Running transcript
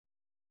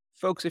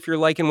Folks, if you're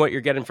liking what you're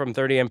getting from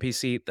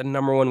 30MPC, the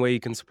number one way you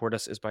can support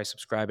us is by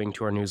subscribing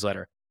to our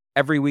newsletter.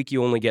 Every week,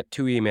 you only get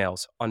 2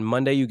 emails. On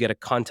Monday, you get a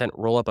content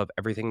roll-up of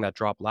everything that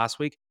dropped last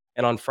week.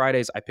 And on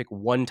Fridays, I pick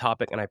one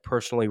topic and I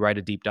personally write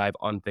a deep dive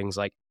on things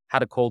like how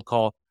to cold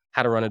call,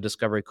 how to run a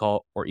discovery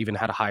call, or even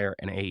how to hire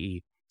an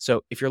AE.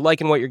 So if you're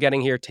liking what you're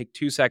getting here, take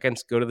 2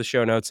 seconds, go to the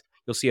show notes.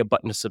 You'll see a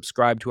button to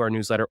subscribe to our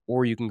newsletter,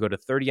 or you can go to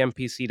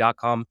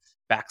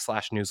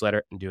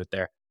 30mpc.com/newsletter and do it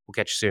there. We'll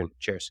catch you soon.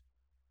 Cheers.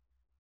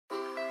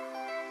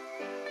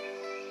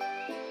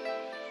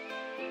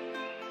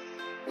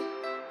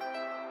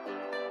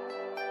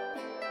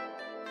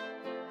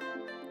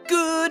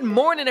 Good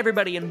morning,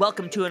 everybody, and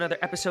welcome to another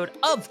episode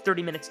of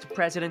 30 Minutes to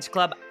President's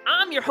Club.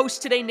 I'm your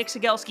host today, Nick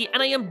Cegelski,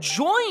 and I am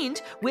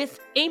joined with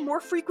a more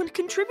frequent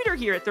contributor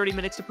here at 30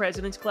 Minutes to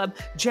President's Club,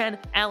 Jen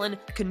Allen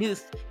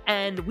Knuth.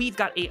 And we've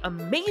got an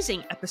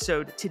amazing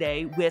episode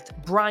today with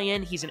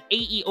Brian. He's an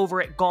AE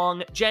over at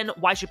Gong. Jen,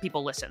 why should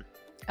people listen?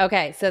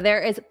 Okay, so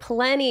there is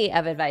plenty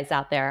of advice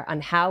out there on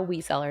how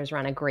we sellers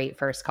run a great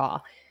first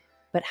call.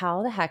 But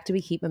how the heck do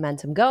we keep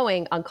momentum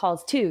going on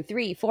calls 2,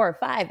 3, 4,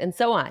 5, and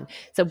so on?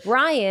 So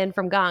Brian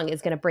from Gong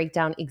is going to break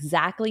down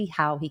exactly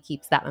how he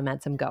keeps that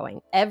momentum going.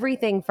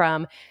 Everything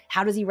from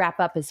how does he wrap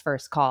up his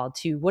first call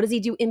to what does he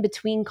do in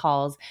between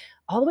calls,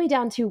 all the way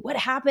down to what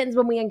happens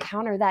when we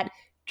encounter that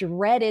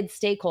dreaded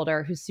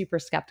stakeholder who's super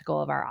skeptical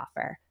of our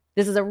offer.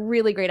 This is a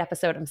really great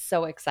episode. I'm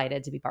so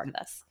excited to be part of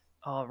this.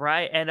 All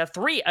right, and a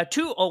 3, a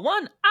 2, a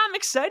 1. I'm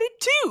excited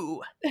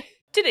too.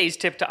 Today's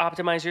tip to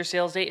optimize your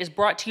sales day is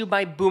brought to you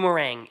by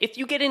Boomerang. If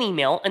you get an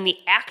email and the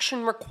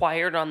action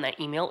required on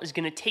that email is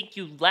going to take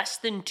you less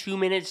than 2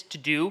 minutes to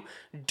do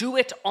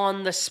it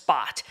on the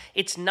spot.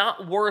 It's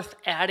not worth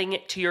adding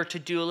it to your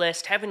to-do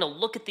list, having to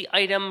look at the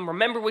item,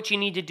 remember what you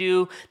need to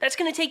do. That's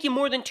going to take you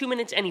more than 2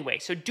 minutes anyway,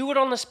 so do it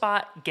on the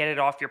spot, get it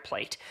off your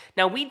plate.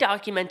 Now, we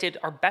documented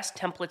our best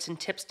templates and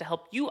tips to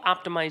help you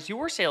optimize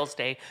your sales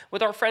day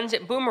with our friends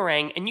at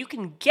Boomerang, and you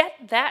can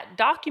get that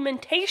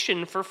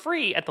documentation for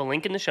free at the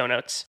link in the show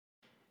notes.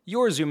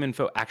 Your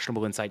ZoomInfo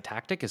actionable insight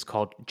tactic is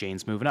called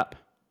Jane's Moving Up.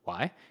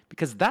 Why?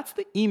 Because that's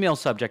the email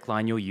subject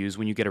line you'll use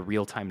when you get a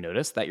real-time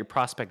notice that your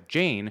prospect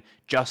Jane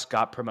just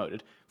got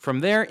promoted.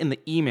 From there, in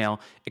the email,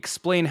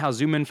 explain how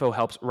ZoomInfo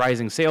helps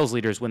rising sales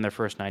leaders win their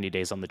first 90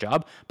 days on the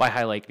job by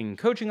highlighting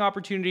coaching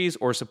opportunities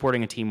or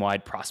supporting a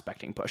team-wide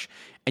prospecting push.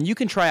 And you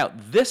can try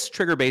out this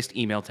trigger-based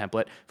email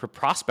template for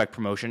prospect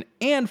promotion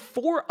and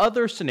 4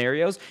 other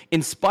scenarios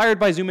inspired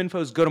by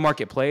ZoomInfo's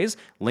go-to-market plays,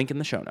 link in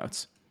the show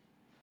notes.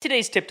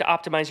 Today's tip to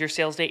optimize your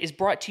sales day is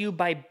brought to you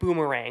by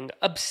Boomerang.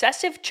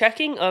 Obsessive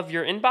checking of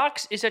your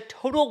inbox is a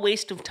total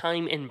waste of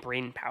time and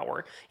brain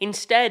power.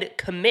 Instead,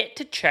 commit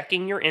to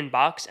checking your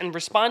inbox and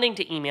responding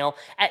to email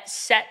at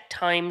set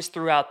times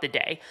throughout the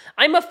day.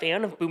 I'm a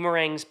fan of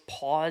Boomerang's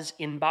pause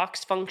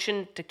inbox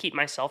function to keep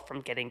myself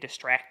from getting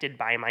distracted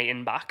by my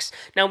inbox.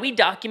 Now, we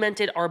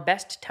documented our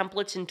best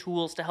templates and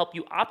tools to help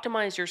you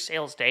optimize your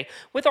sales day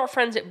with our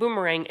friends at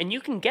Boomerang, and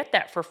you can get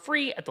that for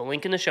free at the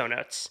link in the show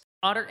notes.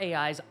 Otter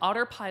AI's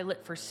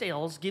Autopilot for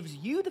Sales gives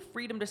you the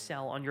freedom to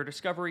sell on your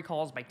discovery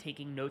calls by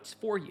taking notes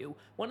for you.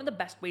 One of the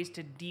best ways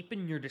to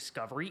deepen your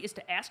discovery is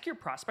to ask your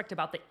prospect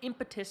about the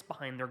impetus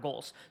behind their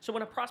goals. So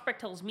when a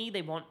prospect tells me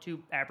they want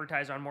to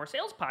advertise on more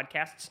sales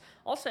podcasts,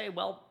 I'll say,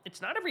 well,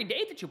 it's not every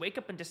day that you wake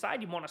up and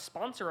decide you want to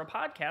sponsor a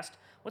podcast.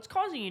 What's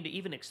causing you to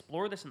even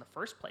explore this in the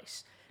first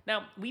place?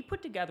 Now, we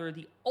put together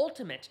the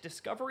ultimate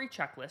discovery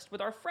checklist with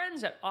our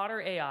friends at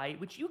Otter AI,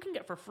 which you can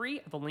get for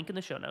free at the link in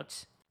the show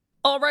notes.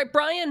 All right,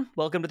 Brian,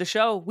 welcome to the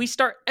show. We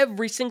start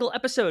every single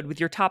episode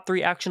with your top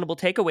 3 actionable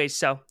takeaways,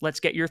 so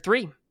let's get your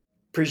 3.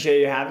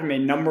 Appreciate you having me.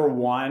 Number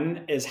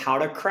 1 is how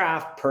to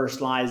craft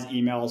personalized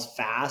emails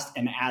fast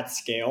and at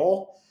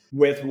scale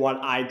with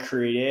what I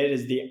created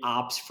is the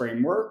OPS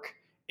framework.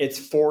 It's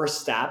 4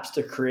 steps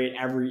to create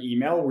every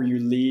email where you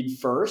lead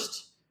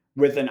first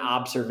with an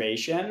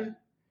observation.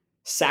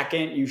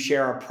 Second, you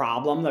share a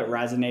problem that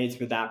resonates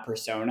with that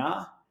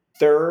persona.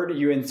 Third,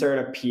 you insert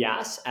a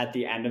PS at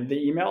the end of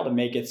the email to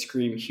make it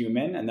scream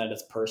human and that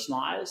it's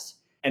personalized.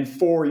 And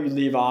 4, you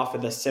leave off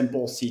with a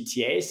simple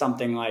CTA,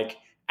 something like,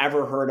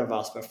 ever heard of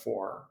us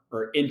before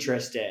or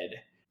interested.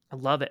 I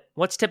love it.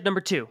 What's tip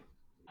number 2?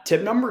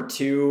 Tip number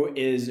 2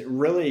 is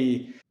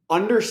really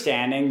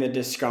understanding that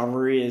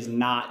discovery is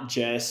not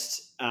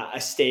just a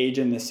stage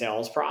in the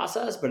sales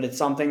process, but it's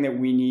something that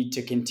we need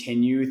to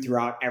continue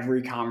throughout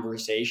every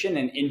conversation.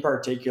 And in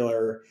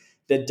particular,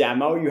 the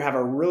demo, you have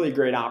a really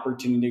great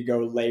opportunity to go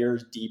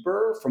layers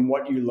deeper from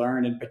what you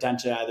learned in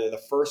potentially either the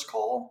first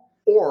call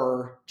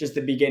or just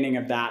the beginning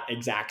of that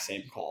exact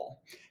same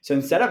call. So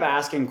instead of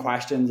asking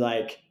questions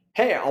like,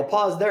 hey, I'll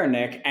pause there,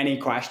 Nick, any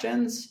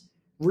questions?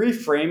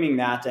 Reframing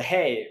that to,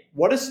 hey,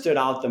 what has stood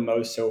out the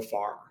most so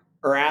far?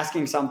 Or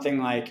asking something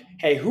like,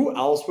 hey, who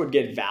else would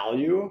get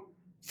value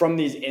from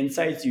these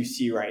insights you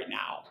see right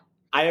now?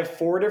 I have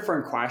 4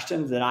 different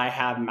questions that I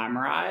have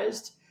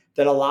memorized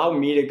that allow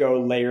me to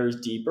go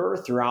layers deeper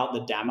throughout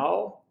the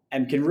demo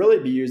and can really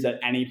be used at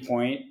any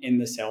point in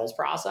the sales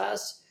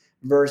process.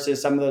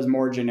 versus some of those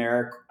more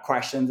generic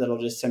questions that'll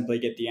just simply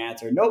get the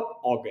answer, nope,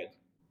 all good.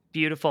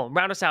 Beautiful.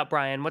 Round us out,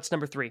 Brian. What's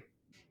number 3?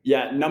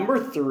 Yeah, number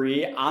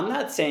 3, on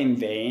that same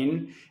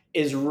vein,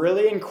 is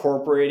really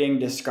incorporating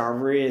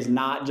discovery as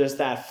not just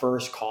that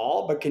first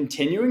call, but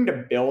continuing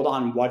to build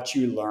on what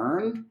you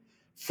learned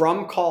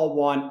from call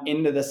 1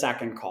 into the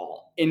second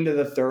call, into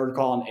the third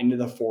call, and into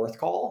the fourth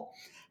call.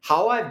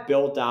 How I've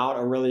built out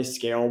a really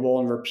scalable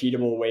and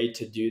repeatable way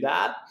to do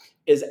that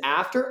is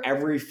after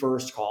every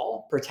first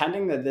call,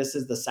 pretending that this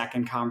is the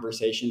second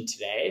conversation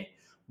today,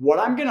 what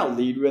I'm going to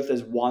lead with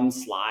is one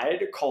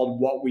slide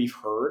called What We've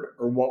Heard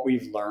or What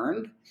We've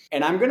Learned.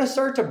 And I'm going to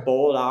start to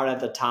bullet out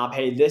at the top,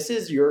 hey, this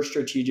is your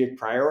strategic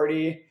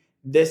priority.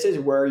 This is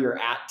where you're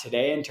at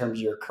today in terms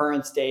of your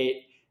current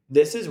state.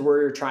 This is where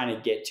you're trying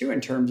to get to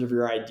in terms of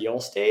your ideal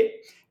state.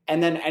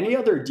 And then any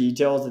other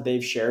details that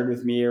they've shared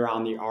with me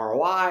around the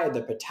ROI,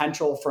 the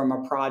potential from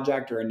a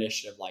project or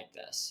initiative like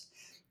this.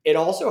 It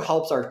also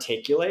helps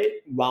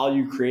articulate while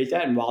you create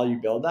that and while you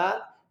build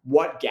that,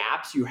 what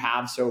gaps you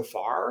have so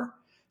far,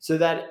 so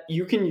that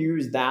you can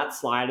use that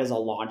slide as a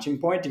launching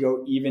point to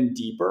go even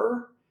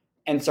deeper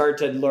and start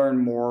to learn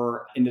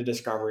more into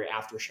discovery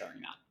after sharing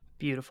that.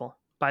 Beautiful.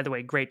 By the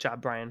way, great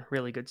job, Brian.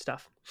 Really good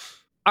stuff.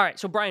 All right.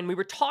 So, Brian, we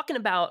were talking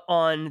about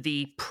on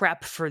the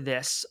prep for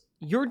this,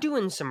 you're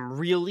doing some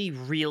really,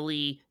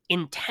 really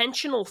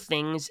intentional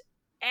things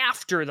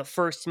after the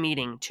first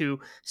meeting to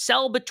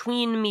sell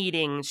between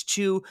meetings,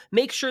 to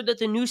make sure that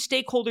the new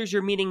stakeholders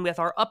you're meeting with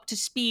are up to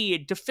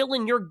speed, to fill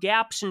in your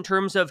gaps in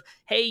terms of,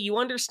 hey, you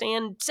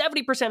understand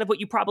 70% of what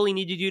you probably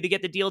need to do to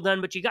get the deal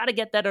done, but you got to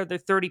get that other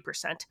 30%.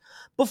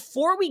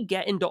 Before we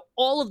get into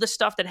all of the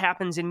stuff that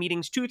happens in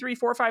meetings 2, 3,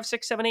 4, 5,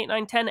 6, 7, 8,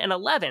 9, 10, and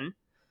 11,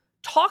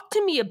 talk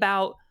to me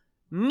about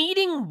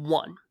meeting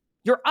 1.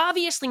 You're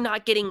obviously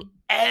not getting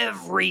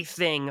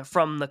everything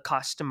from the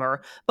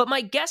customer, but my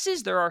guess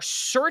is there are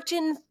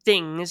certain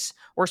things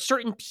or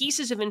certain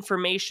pieces of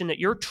information that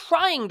you're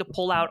trying to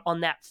pull out on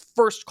that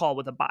first call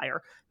with a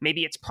buyer.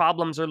 Maybe it's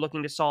problems they're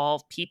looking to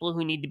solve, people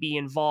who need to be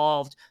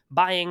involved,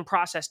 buying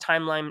process,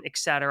 timeline,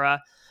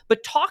 etc.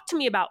 But talk to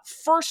me about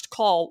first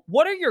call.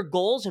 What are your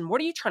goals and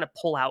what are you trying to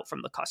pull out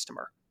from the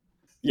customer?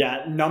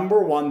 Yeah,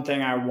 number one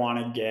thing I want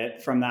to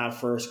get from that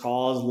first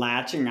call is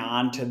latching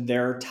on to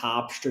their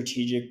top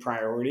strategic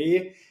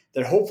priority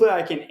that hopefully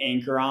I can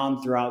anchor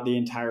on throughout the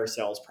entire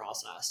sales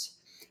process.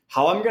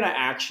 How I'm going to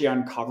actually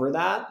uncover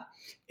that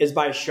is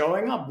by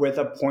showing up with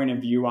a point of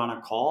view on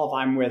a call. If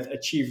I'm with a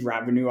chief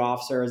revenue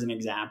officer, as an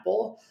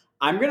example,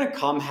 I'm going to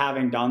come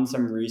having done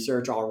some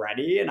research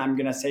already, and I'm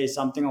going to say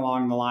something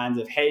along the lines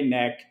of, hey,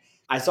 Nick,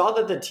 I saw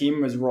that the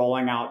team was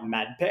rolling out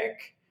MedPick,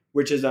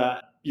 which is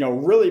a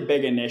really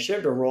big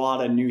initiative to roll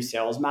out a new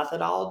sales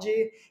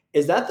methodology.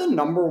 Is that the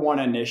number one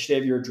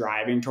initiative you're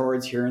driving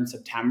towards here in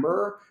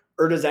September?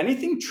 Or does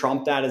anything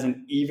trump that as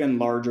an even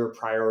larger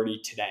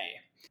priority today?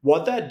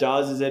 What that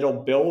does is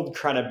it'll build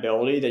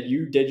credibility that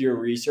you did your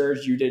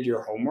research, you did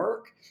your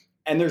homework.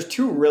 And there's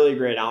 2 really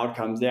great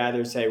outcomes. They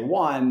either say,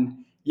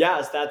 1,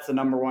 yes, that's the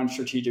number one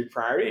strategic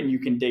priority, and you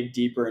can dig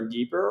deeper and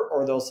deeper.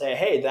 Or they'll say,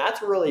 hey,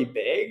 that's really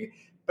big,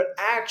 but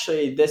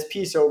actually this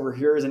piece over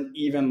here is an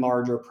even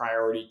larger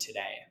priority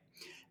today.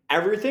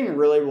 Everything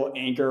really will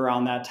anchor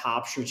around that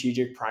top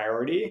strategic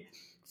priority.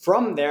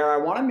 From there, I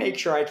want to make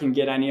sure I can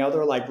get any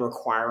other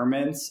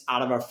requirements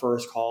out of a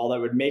first call that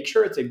would make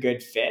sure it's a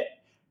good fit.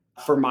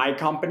 For my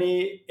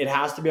company, it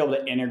has to be able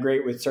to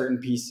integrate with certain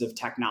pieces of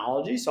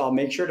technology. So I'll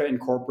make sure to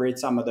incorporate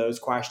some of those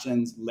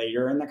questions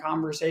later in the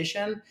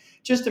conversation,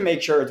 just to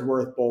make sure it's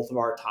worth both of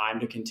our time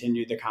to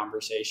continue the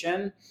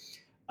conversation.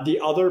 The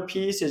other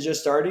piece is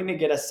just starting to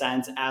get a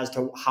sense as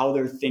to how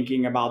they're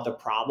thinking about the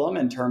problem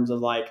in terms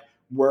of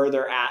where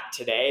they're at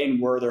today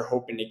and where they're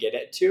hoping to get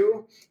it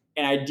to.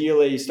 And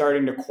ideally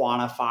starting to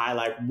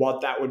quantify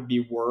what that would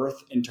be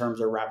worth in terms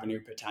of revenue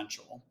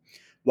potential.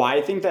 Why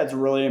I think that's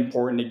really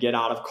important to get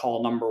out of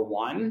call number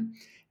 1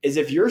 is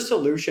if your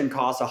solution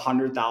costs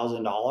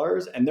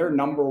 $100,000 and their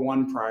number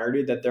one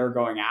priority that they're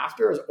going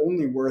after is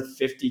only worth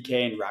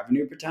 $50K in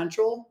revenue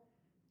potential,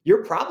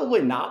 you're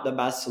probably not the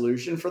best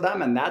solution for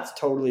them, and that's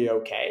totally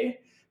okay.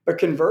 But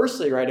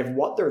conversely, right, if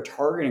what they're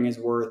targeting is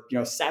worth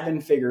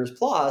 7 figures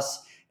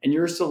plus, and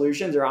your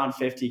solution's around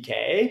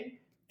 $50K,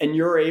 and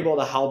you're able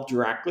to help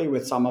directly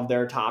with some of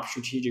their top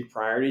strategic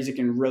priorities, it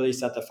can really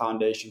set the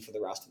foundation for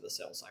the rest of the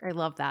sales cycle. I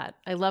love that.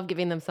 I love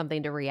giving them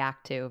something to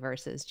react to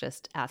versus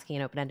just asking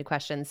an open-ended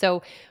question.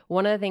 So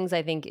one of the things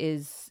I think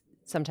is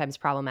sometimes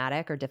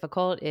problematic or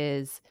difficult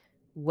is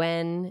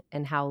when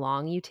and how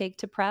long you take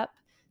to prep.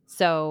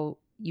 So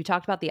you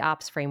talked about the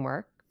ops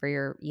framework for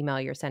your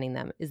email you're sending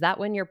them. Is that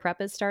when your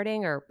prep is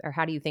starting, or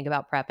how do you think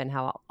about prep and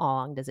how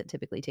long does it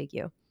typically take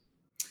you?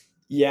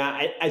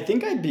 Yeah, I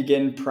think I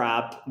begin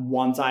prep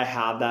once I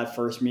have that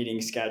first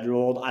meeting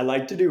scheduled. I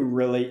like to do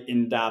really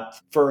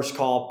in-depth first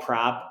call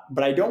prep,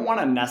 but I don't want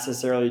to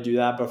necessarily do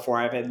that before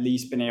I've at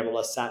least been able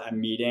to set a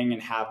meeting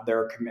and have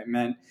their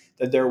commitment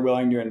that they're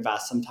willing to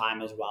invest some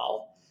time as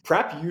well.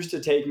 Prep used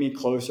to take me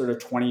closer to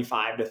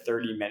 25 to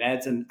 30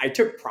 minutes. And I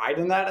took pride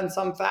in that in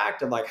some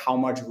fact of like how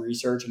much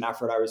research and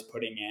effort I was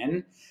putting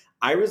in.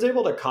 I was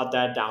able to cut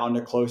that down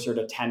to closer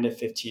to 10 to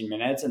 15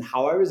 minutes. And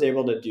how I was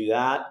able to do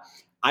that,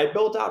 I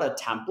built out a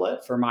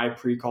template for my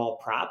pre-call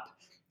prep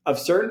of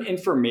certain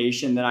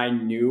information that I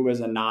knew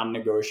was a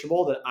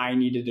non-negotiable that I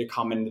needed to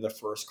come into the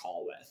first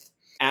call with.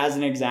 As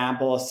an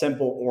example, a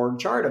simple org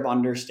chart of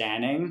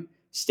understanding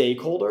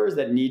stakeholders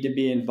that need to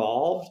be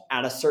involved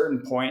at a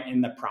certain point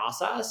in the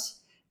process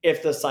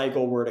if the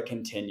cycle were to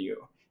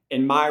continue.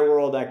 In my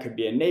world, that could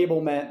be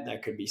enablement,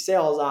 that could be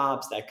sales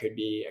ops, that could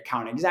be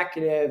account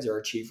executives or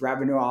a chief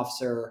revenue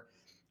officer.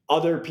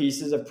 Other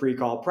pieces of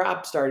pre-call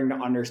prep, starting to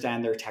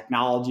understand their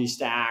technology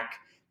stack,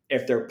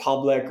 if they're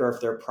public or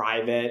if they're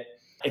private,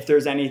 if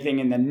there's anything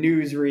in the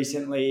news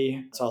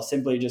recently. So I'll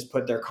simply just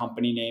put their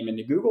company name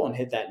into Google and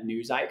hit that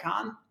news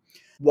icon.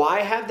 Why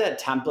I have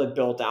that template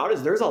built out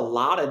is there's a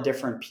lot of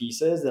different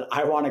pieces that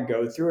I want to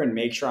go through and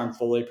make sure I'm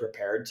fully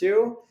prepared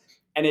to.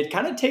 And it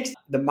kind of takes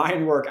the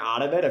mind work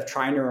out of it of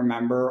trying to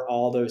remember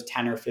all those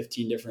 10 or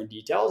 15 different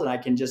details. And I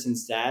can just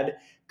instead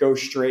go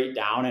straight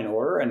down in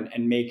order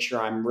and make sure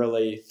I'm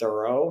really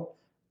thorough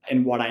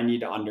in what I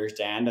need to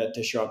understand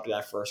to show up to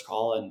that first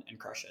call and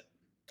crush it.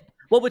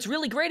 Well, what's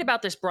really great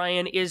about this,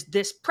 Brian, is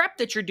this prep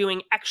that you're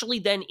doing actually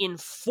then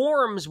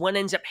informs what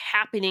ends up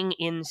happening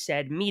in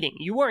said meeting.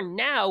 You are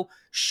now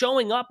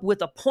showing up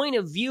with a point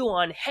of view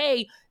on,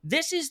 hey,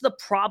 this is the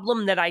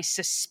problem that I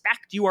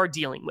suspect you are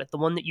dealing with. The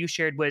one that you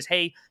shared was,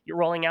 hey, you're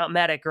rolling out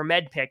Medic or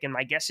MedPick, and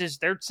my guess is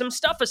there's some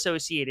stuff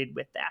associated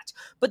with that.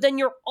 But then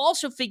you're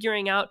also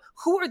figuring out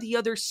who are the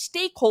other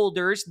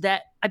stakeholders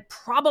that I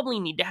probably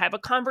need to have a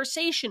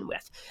conversation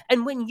with.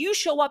 And when you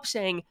show up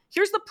saying,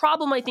 here's the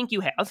problem I think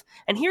you have,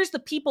 and here's the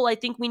people I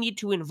think we need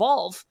to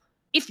involve,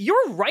 if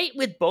you're right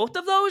with both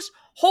of those,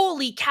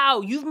 holy cow,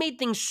 you've made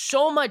things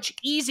so much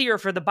easier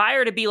for the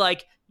buyer to be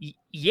like,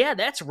 yeah,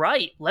 that's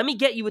right. Let me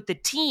get you with the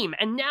team.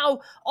 And now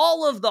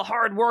all of the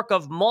hard work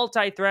of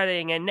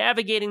multi-threading and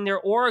navigating their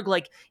org,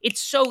 like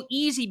it's so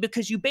easy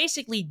because you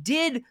basically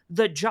did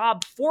the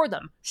job for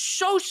them.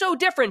 So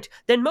different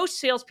than most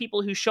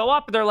salespeople who show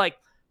up. They're like,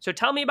 so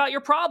tell me about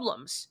your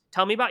problems.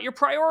 Tell me about your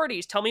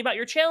priorities. Tell me about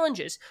your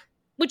challenges,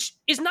 which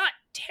is not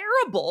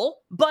terrible,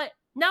 but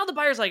now the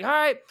buyer's like, all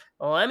right,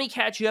 well, let me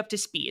catch you up to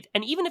speed.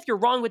 And even if you're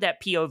wrong with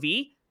that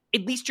POV,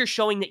 at least you're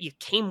showing that you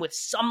came with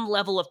some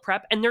level of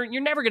prep, and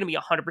you're never going to be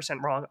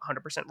 100% wrong,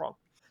 100% wrong.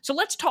 So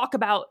let's talk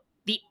about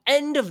the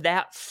end of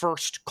that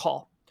first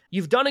call.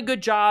 You've done a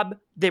good job.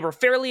 They were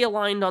fairly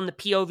aligned on the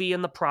POV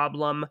and the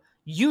problem.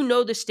 You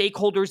know the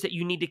stakeholders that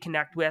you need to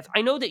connect with.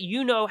 I know that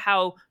you know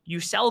how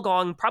you sell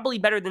Gong probably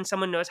better than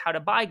someone knows how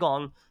to buy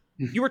Gong.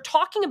 You were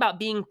talking about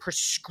being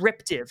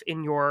prescriptive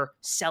in your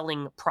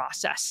selling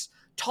process.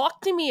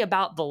 Talk to me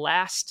about the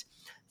last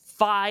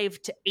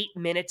 5 to 8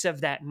 minutes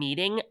of that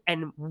meeting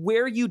and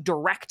where you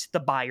direct the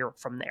buyer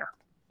from there.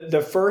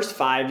 The first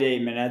 5 to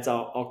 8 minutes,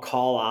 I'll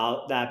call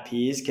out that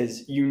piece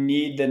because you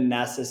need the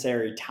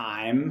necessary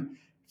time,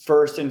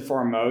 first and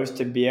foremost,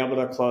 to be able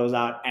to close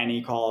out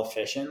any call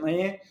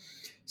efficiently.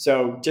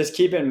 So just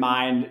keep in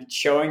mind,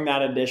 showing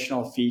that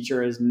additional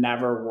feature is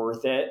never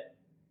worth it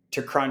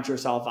to crunch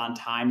yourself on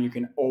time. You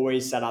can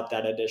always set up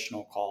that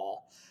additional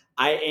call.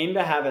 I aim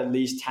to have at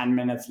least 10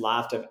 minutes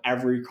left of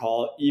every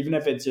call, even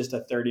if it's just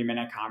a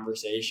 30-minute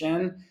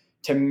conversation,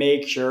 to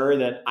make sure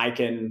that I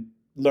can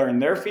learn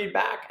their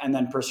feedback and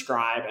then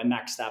prescribe a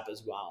next step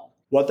as well.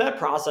 What that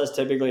process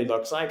typically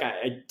looks like,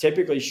 I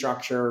typically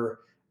structure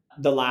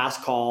the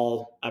last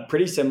call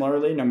pretty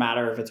similarly, no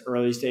matter if it's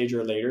early stage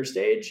or later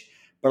stage.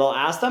 But I'll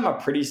ask them a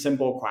pretty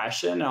simple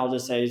question. And I'll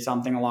just say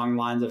something along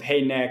the lines of,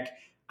 hey, Nick,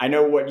 I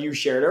know what you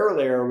shared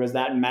earlier was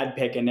that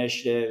MedPick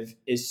initiative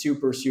is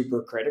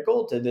super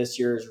critical to this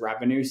year's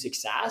revenue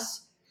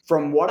success.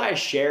 From what I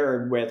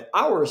shared with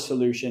our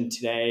solution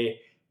today,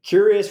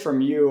 curious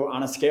from you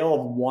on a scale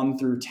of 1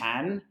 through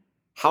 10,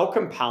 how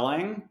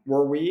compelling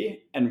were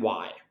we and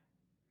why?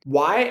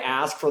 Why I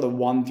ask for the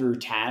 1 through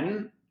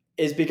 10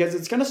 is because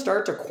it's going to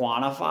start to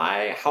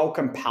quantify how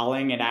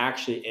compelling it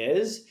actually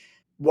is.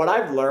 What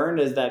I've learned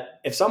is that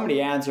if somebody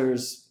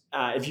answers,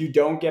 if you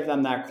don't give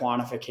them that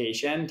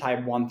quantification,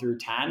 type 1 through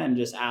 10, and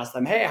just ask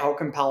them, hey, how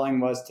compelling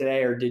was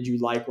today? Or did you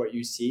like what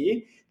you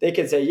see? They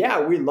could say, yeah,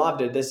 we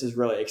loved it. This is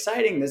really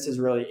exciting. This is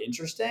really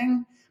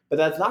interesting. But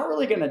that's not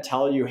really going to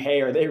tell you,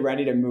 hey, are they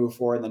ready to move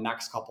forward in the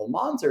next couple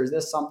months? Or is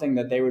this something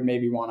that they would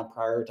maybe want to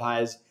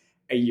prioritize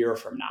a year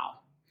from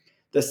now?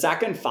 The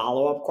second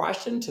follow-up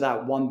question to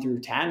that 1 through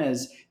 10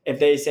 is if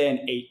they say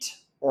an 8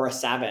 or a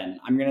 7,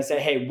 I'm going to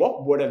say, hey,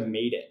 what would have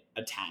made it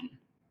a 10?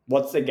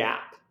 What's the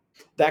gap?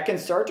 That can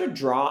start to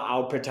draw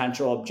out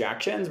potential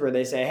objections where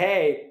they say,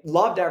 hey,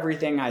 loved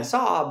everything I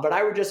saw, but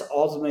I would just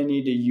ultimately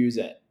need to use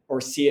it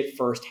or see it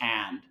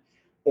firsthand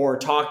or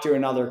talk to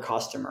another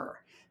customer.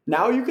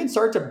 Now you can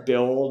start to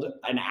build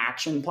an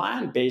action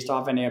plan based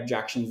off any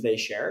objections they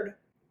shared.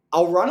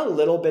 I'll run a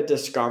little bit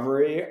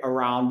discovery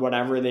around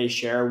whatever they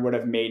share would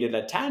have made it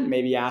a 10,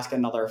 maybe ask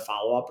another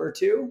follow-up or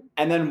two.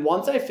 And then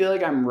once I feel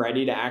like I'm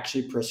ready to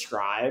actually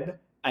prescribe,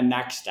 a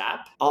next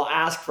step, I'll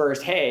ask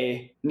first,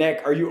 hey,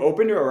 Nick, are you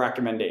open to a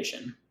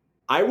recommendation?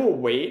 I will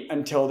wait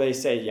until they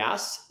say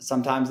yes.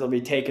 Sometimes they'll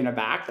be taken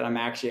aback that I'm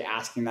actually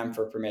asking them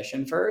for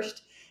permission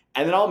first.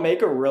 And then I'll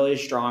make a really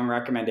strong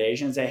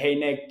recommendation and say, hey,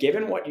 Nick,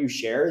 given what you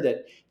share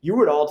that you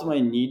would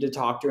ultimately need to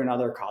talk to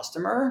another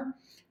customer,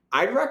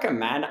 I'd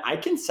recommend I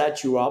can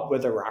set you up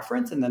with a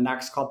reference in the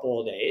next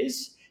couple of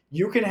days.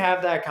 You can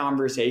have that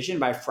conversation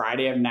by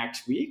Friday of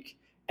next week.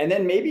 And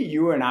then maybe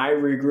you and I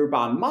regroup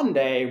on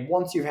Monday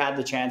once you've had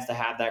the chance to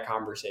have that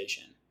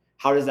conversation.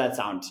 How does that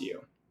sound to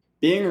you?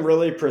 Being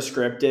really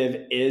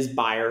prescriptive is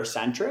buyer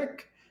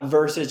centric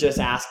versus just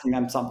asking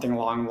them something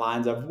along the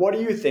lines of, what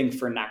do you think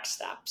for next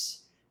steps?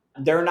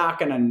 They're not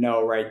going to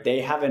know, right?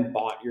 They haven't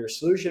bought your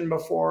solution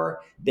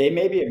before. They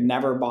maybe have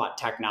never bought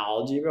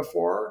technology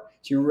before.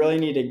 So you really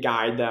need to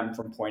guide them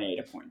from point A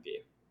to point B.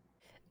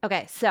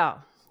 Okay, so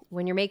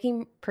when you're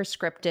making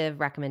prescriptive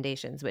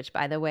recommendations, which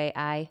by the way,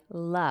 I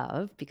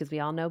love because we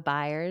all know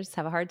buyers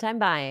have a hard time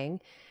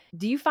buying,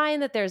 do you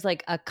find that there's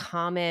like a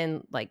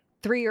common like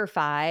 3 or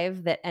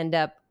 5 that end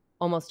up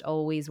almost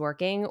always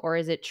working, or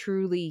is it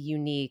truly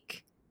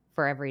unique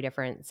for every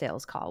different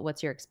sales call?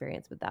 What's your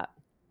experience with that?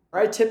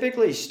 I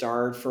typically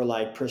start for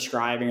like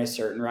prescribing a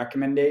certain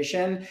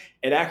recommendation.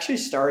 It actually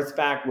starts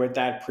back with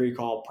that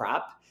pre-call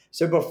prep.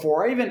 So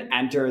before I even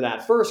enter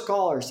that first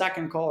call or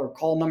second call or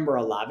call number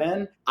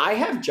 11, I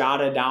have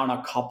jotted down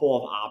a couple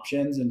of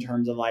options in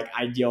terms of like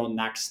ideal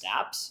next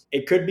steps.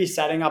 It could be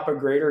setting up a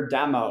greater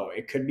demo.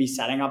 It could be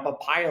setting up a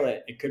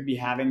pilot. It could be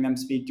having them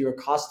speak to a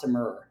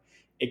customer.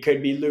 It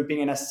could be looping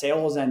in a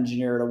sales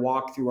engineer to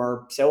walk through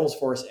our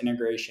Salesforce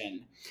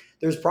integration.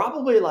 There's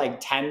probably like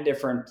 10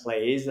 different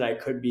plays that I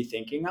could be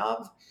thinking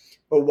of.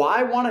 But why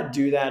I want to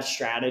do that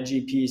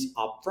strategy piece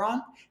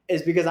upfront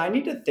is because I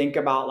need to think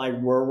about like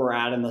where we're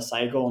at in the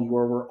cycle and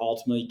where we're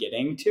ultimately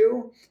getting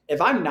to.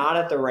 If I'm not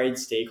at the right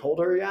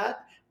stakeholder yet,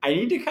 I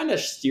need to kind of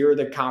steer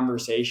the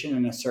conversation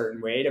in a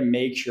certain way to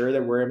make sure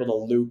that we're able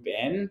to loop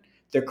in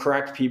the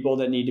correct people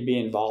that need to be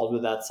involved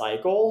with that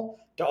cycle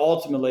to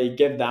ultimately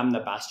give them the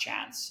best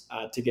chance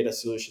to get a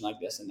solution like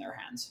this in their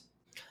hands.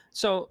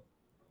 So,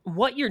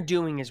 what you're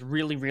doing is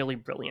really, really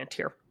brilliant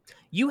here.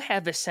 You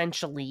have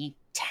essentially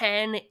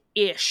 10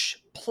 ish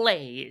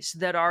plays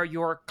that are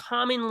your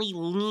commonly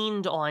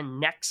leaned on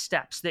next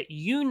steps that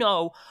you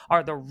know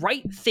are the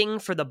right thing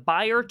for the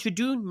buyer to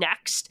do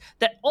next,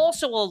 that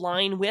also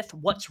align with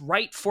what's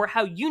right for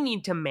how you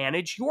need to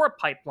manage your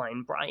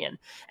pipeline, Brian.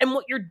 And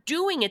what you're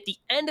doing at the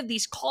end of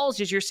these calls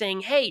is you're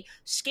saying, hey,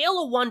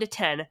 scale of 1 to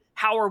 10,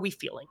 how are we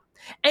feeling?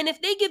 And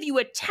if they give you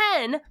a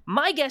 10,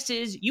 my guess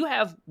is you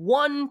have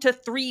 1 to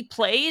 3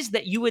 plays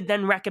that you would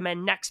then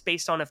recommend next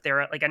based on if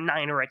they're at like a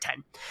 9 or a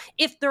 10.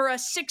 If they're a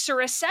 6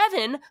 or a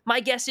 7, my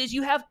guess is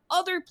you have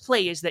other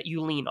plays that you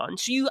lean on.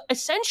 So you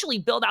essentially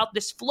build out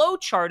this flow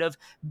chart of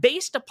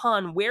based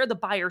upon where the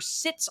buyer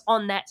sits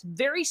on that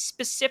very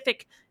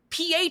specific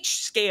pH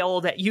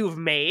scale that you've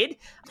made,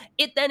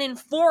 it then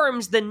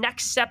informs the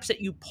next steps that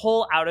you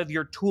pull out of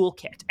your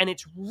toolkit. And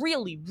it's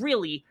really,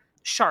 really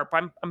sharp.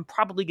 I'm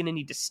probably going to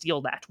need to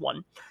steal that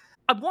one.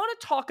 I want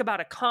to talk about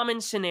a common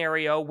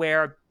scenario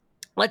where,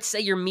 let's say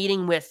you're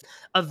meeting with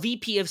a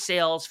VP of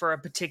sales for a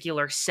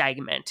particular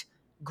segment.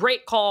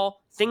 Great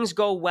call, things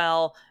go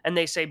well, and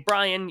they say,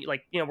 Brian,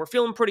 we're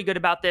feeling pretty good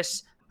about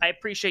this. I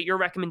appreciate your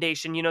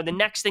recommendation. The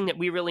next thing that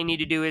we really need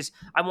to do is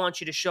I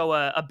want you to show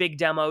a big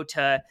demo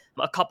to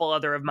a couple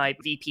other of my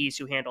VPs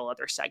who handle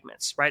other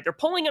segments, right? They're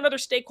pulling in other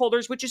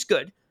stakeholders, which is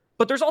good.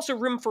 But there's also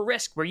room for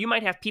risk where you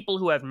might have people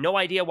who have no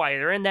idea why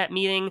they're in that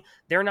meeting.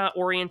 They're not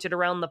oriented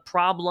around the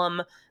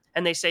problem.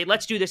 And they say,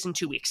 let's do this in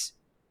 2 weeks.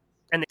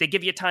 And they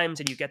give you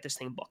times and you get this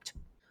thing booked.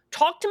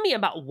 Talk to me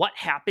about what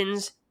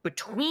happens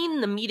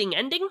between the meeting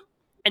ending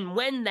and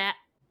when that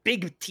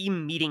big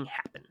team meeting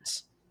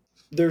happens.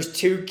 There's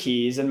 2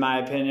 keys, in my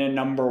opinion.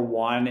 Number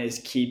 1 is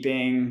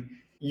keeping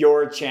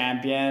your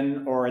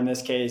champion, or in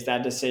this case,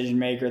 that decision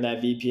maker, that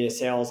VP of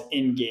sales,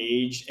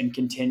 engaged and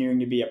continuing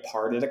to be a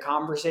part of the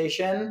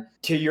conversation.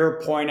 To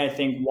your point, I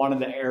think one of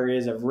the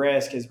areas of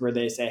risk is where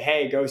they say,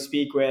 hey, go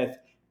speak with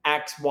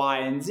X, Y,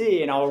 and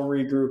Z, and I'll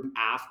regroup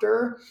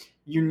after.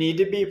 You need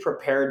to be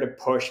prepared to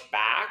push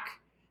back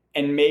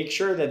and make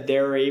sure that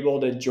they're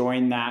able to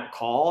join that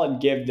call and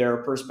give their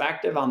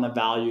perspective on the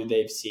value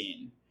they've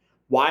seen.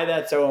 Why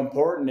that's so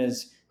important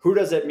is, who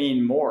does it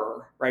mean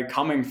more, right?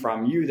 Coming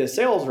from you, the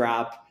sales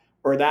rep,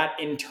 or that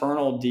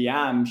internal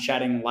DM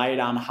shedding light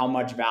on how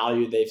much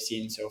value they've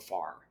seen so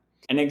far.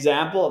 An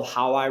example of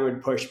how I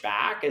would push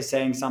back is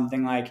saying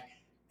something like,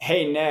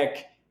 hey,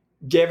 Nick,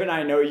 given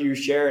I know you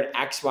shared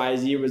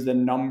XYZ was the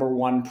number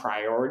 1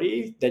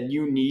 priority that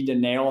you need to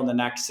nail in the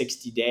next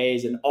 60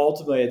 days, and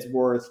ultimately it's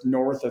worth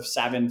north of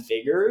 7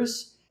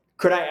 figures,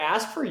 could I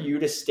ask for you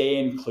to stay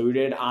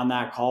included on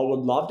that call?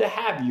 Would love to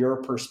have your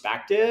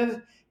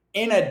perspective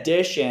in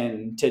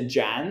addition to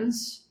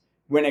Jen's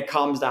when it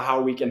comes to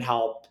how we can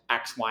help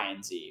X, Y,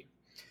 and Z.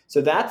 So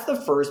that's the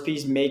first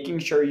piece, making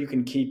sure you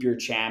can keep your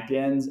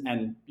champions.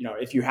 And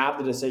if you have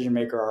the decision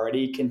maker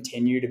already,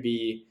 continue to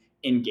be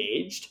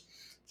engaged.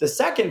 The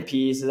second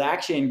piece is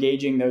actually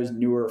engaging those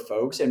newer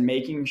folks and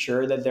making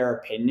sure that their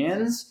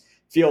opinions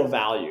feel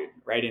valued,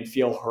 right? And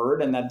feel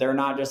heard, and that they're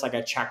not just like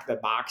a check the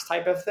box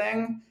type of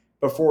thing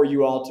before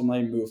you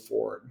ultimately move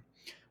forward.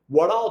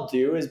 What I'll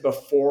do is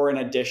before an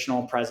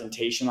additional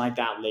presentation like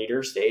that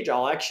later stage,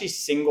 I'll actually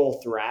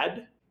single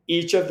thread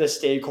each of the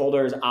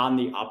stakeholders on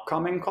the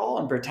upcoming call,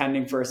 and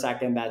pretending for a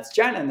second that's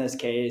Jen in this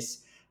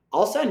case.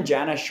 I'll send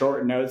Jen a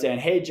short note saying,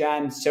 hey,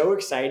 Jen, so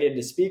excited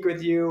to speak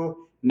with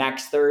you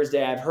next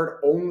Thursday. I've heard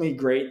only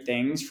great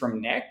things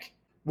from Nick.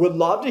 Would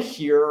love to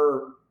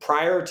hear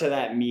prior to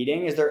that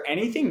meeting, is there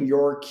anything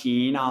you're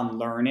keen on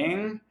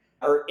learning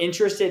or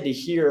interested to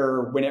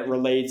hear when it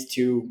relates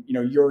to,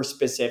 your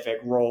specific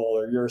role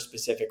or your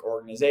specific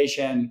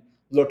organization?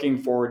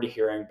 Looking forward to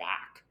hearing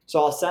back. So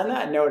I'll send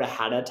that note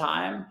ahead of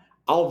time.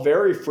 I'll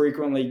very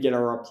frequently get a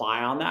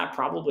reply on that,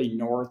 probably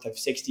north of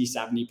 60,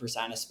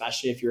 70%,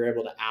 especially if you're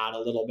able to add a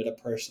little bit of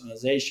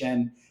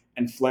personalization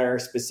and flair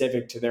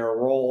specific to their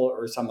role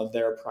or some of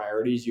their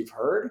priorities you've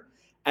heard.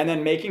 And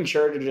then making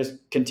sure to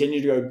just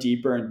continue to go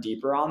deeper and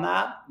deeper on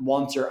that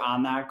once you're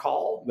on that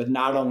call with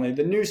not only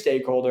the new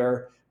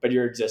stakeholder, but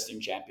your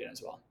existing champion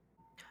as well.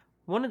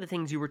 One of the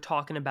things you were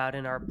talking about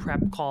in our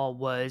prep call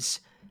was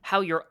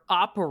how you're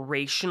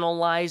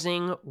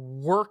operationalizing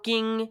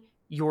working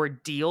your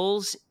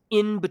deals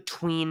in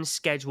between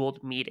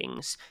scheduled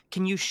meetings.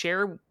 Can you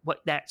share what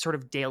that sort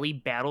of daily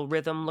battle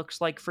rhythm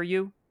looks like for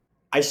you?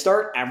 I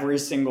start every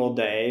single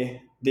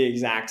day the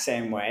exact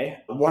same way.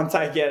 Once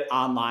I get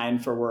online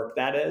for work,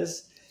 that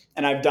is.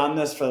 And I've done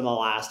this for the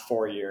last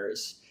 4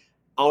 years.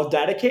 I'll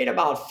dedicate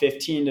about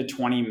 15 to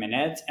 20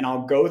 minutes and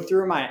I'll go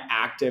through my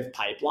active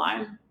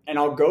pipeline and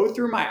I'll go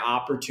through my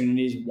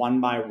opportunities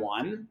one by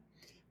one,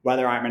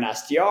 whether I'm an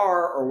SDR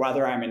or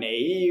whether I'm an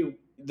AE.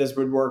 This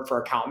would work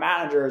for account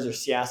managers or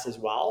CS as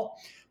well.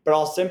 But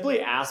I'll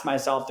simply ask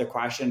myself the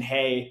question,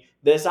 hey,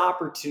 this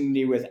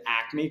opportunity with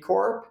Acme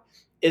Corp,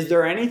 is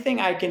there anything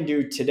I can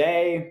do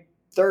today,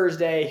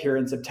 Thursday, here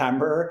in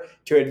September,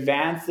 to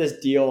advance this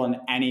deal in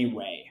any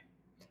way?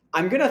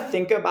 I'm going to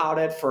think about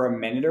it for a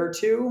minute or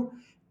two.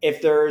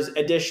 If there's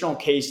additional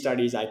case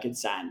studies I could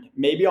send,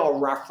 maybe I'll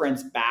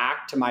reference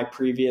back to my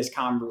previous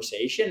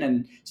conversation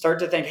and start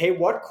to think, hey,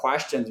 what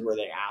questions were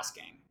they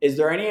asking? Is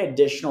there any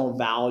additional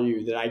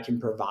value that I can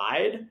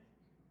provide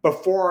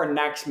before our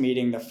next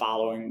meeting the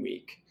following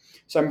week?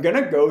 So I'm going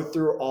to go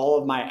through all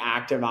of my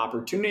active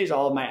opportunities,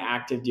 all of my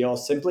active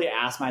deals, simply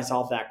ask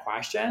myself that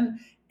question.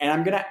 And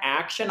I'm going to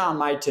action on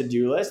my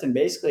to-do list and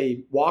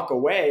basically walk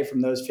away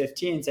from those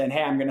 15 saying,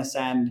 hey, I'm going to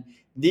send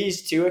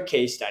these two a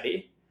case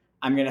study.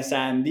 I'm going to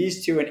send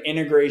these two an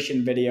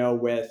integration video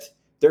with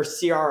their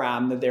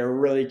CRM that they're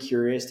really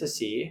curious to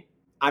see.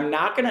 I'm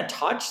not going to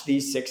touch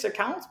these 6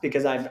 accounts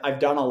because I've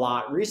done a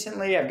lot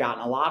recently. I've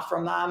gotten a lot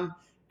from them.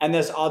 And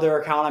this other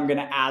account, I'm going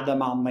to add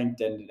them on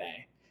LinkedIn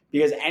today.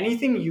 Because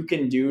anything you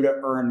can do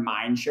to earn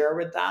mind share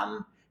with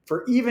them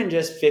for even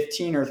just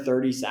 15 or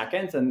 30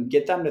 seconds and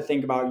get them to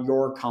think about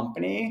your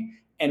company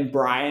and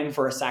Brian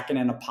for a second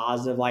in a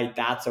positive light,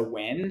 that's a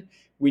win.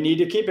 We need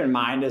to keep in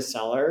mind as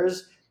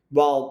sellers,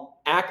 while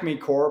Acme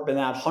Corp and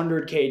that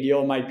 100K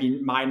deal might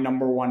be my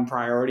number one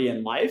priority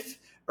in life,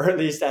 or at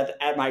least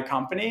at my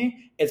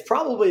company, it's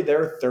probably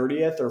their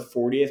 30th or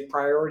 40th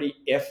priority,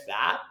 if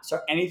that. So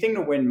anything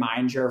to win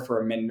mind share for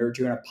a minute or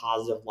two in a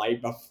positive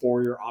light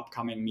before your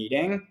upcoming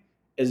meeting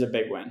is a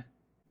big win.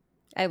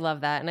 I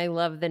love that. And I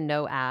love the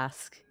no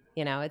ask.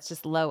 It's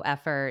just low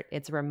effort.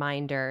 It's a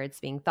reminder. It's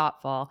being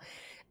thoughtful.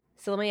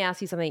 So let me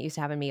ask you something that used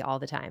to happen to me all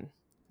the time.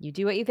 You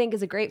do what you think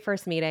is a great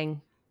first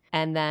meeting,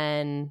 and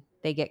then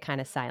they get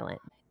kind of silent.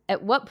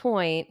 At what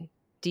point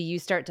do you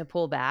start to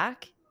pull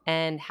back?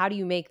 And how do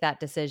you make that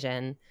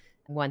decision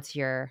once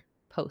you're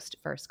post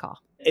first call?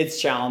 It's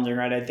challenging,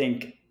 right? I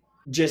think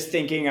just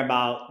thinking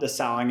about the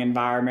selling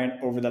environment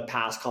over the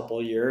past couple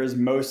of years,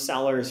 most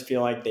sellers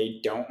feel like they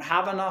don't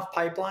have enough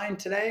pipeline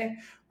today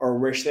or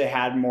wish they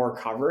had more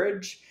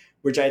coverage,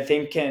 which I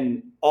think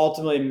can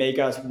ultimately make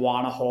us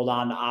want to hold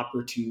on to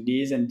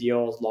opportunities and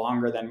deals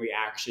longer than we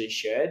actually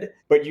should.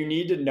 But you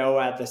need to know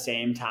at the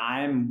same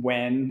time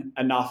when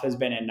enough has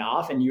been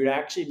enough, and you'd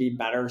actually be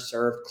better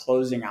served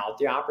closing out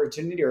the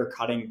opportunity or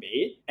cutting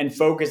bait and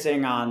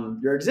focusing on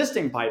your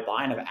existing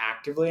pipeline of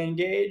actively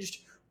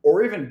engaged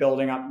or even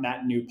building up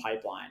that new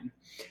pipeline.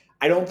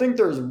 I don't think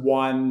there's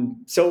one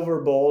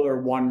silver bullet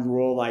or one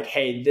rule like,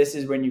 hey, this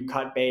is when you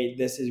cut bait,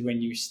 this is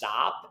when you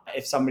stop.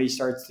 If somebody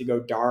starts to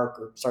go dark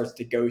or starts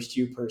to ghost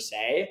you per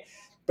se.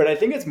 But I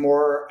think it's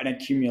more an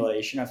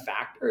accumulation of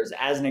factors.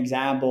 As an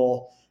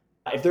example,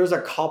 if there's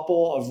a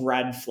couple of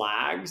red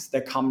flags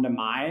that come to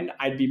mind,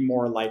 I'd be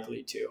more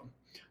likely to.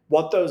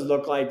 What those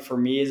look like for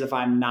me is if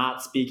I'm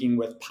not speaking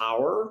with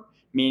power,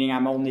 meaning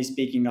I'm only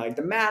speaking to like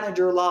the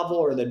manager level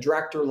or the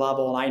director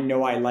level, and I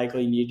know I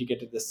likely need to get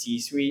to the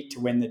C-suite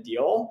to win the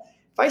deal.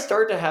 If I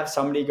start to have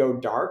somebody go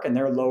dark and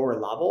they're lower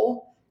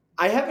level,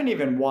 I haven't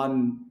even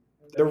won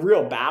the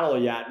real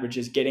battle yet, which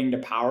is getting to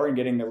power and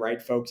getting the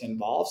right folks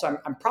involved. So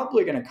I'm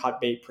probably going to cut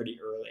bait pretty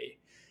early.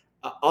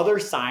 Other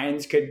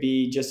signs could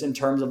be just in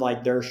terms of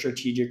like their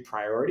strategic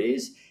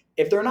priorities.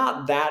 If they're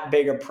not that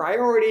big of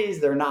priorities,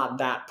 they're not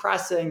that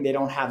pressing, they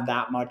don't have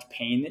that much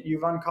pain that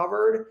you've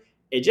uncovered,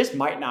 it just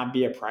might not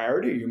be a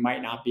priority. You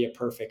might not be a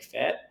perfect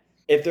fit.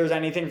 If there's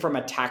anything from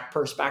a tech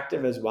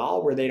perspective as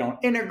well, where they don't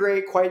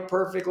integrate quite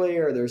perfectly,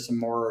 or there's some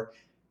more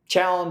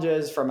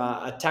challenges from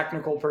a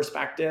technical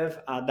perspective,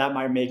 that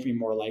might make me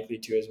more likely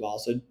to as well.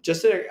 So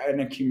just an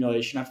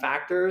accumulation of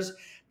factors.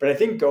 But I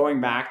think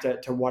going back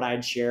to what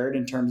I'd shared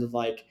in terms of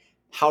like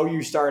how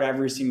you start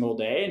every single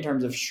day, in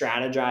terms of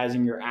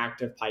strategizing your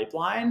active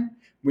pipeline,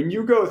 when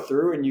you go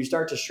through and you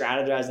start to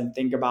strategize and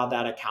think about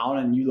that account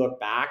and you look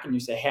back and you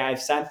say, hey,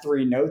 I've sent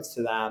 3 notes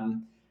to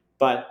them,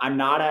 but I'm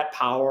not at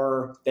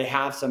power. They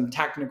have some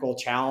technical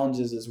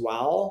challenges as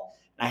well.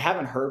 And I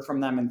haven't heard from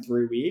them in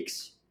 3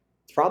 weeks.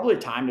 It's probably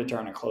time to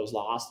turn a closed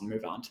loss and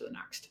move on to the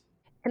next.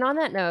 And on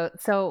that note,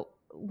 so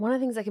one of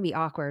the things that can be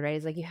awkward, right,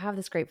 is like you have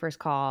this great first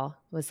call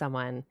with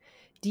someone.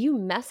 Do you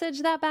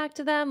message that back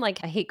to them? Like,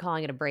 I hate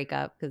calling it a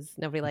breakup because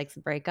nobody likes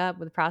a breakup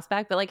with a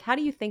prospect, but like, how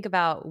do you think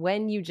about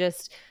when you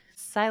just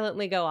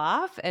silently go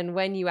off and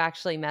when you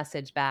actually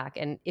message back?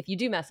 And if you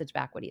do message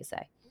back, what do you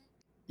say?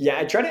 Yeah,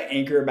 I try to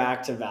anchor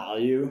back to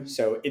value.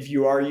 So if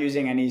you are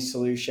using any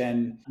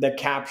solution that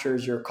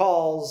captures your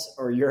calls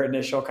or your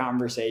initial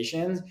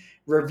conversations,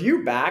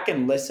 review back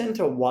and listen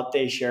to what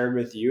they shared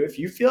with you. If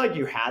you feel like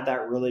you had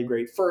that really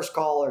great first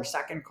call or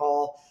second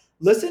call,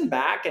 listen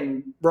back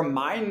and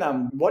remind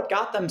them what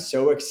got them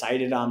so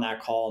excited on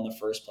that call in the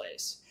first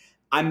place.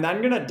 I'm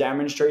then going to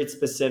demonstrate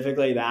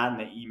specifically that in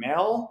the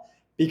email,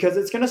 because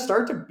it's going to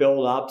start to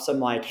build up some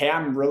like, hey,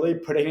 I'm really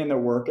putting in the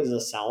work as a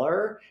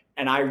seller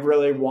and I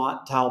really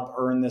want to help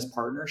earn this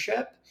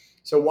partnership.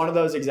 So one of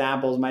those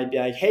examples might be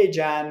like, hey,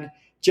 Jen,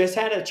 just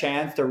had a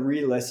chance to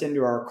re-listen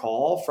to our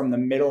call from the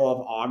middle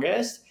of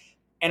August.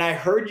 And I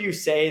heard you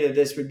say that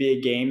this would be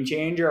a game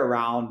changer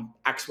around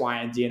X, Y,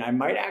 and Z. And I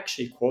might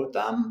actually quote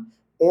them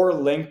or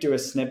link to a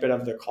snippet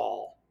of the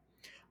call.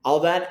 I'll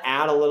then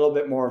add a little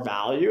bit more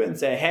value and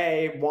say,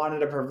 hey, wanted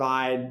to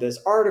provide this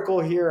article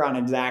here on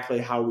exactly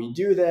how we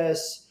do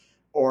this,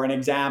 or an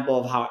example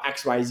of how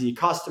XYZ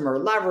customer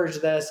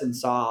leveraged this and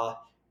saw,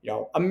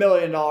 $1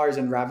 million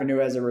in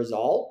revenue as a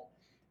result.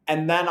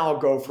 And then I'll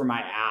go for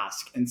my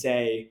ask and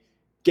say,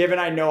 given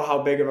I know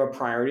how big of a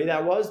priority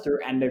that was through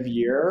end of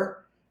year,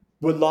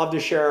 would love to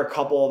share a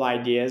couple of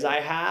ideas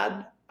I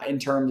had in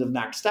terms of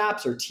next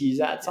steps or tease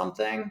at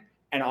something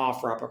and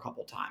offer up a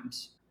couple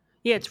times.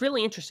 Yeah, it's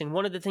really interesting.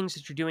 One of the things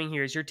that you're doing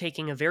here is you're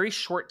taking a very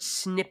short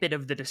snippet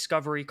of the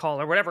discovery call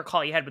or whatever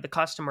call you had with the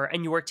customer,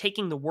 and you are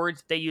taking the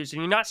words that they used,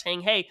 and you're not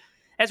saying, hey,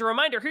 as a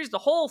reminder, here's the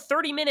whole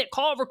 30-minute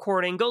call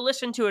recording. Go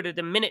listen to it at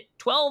the minute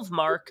 12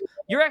 mark.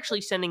 You're actually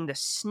sending the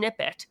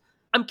snippet.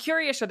 I'm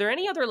curious, are there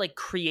any other like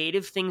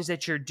creative things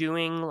that you're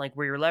doing, like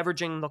where you're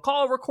leveraging the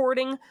call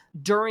recording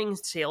during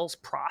sales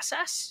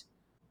process?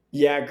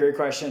 Yeah, great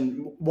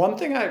question. One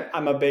thing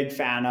I'm a big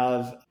fan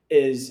of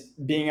is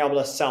being able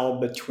to sell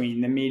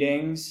between the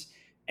meetings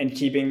and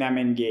keeping them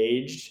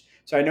engaged.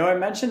 So I know I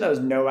mentioned those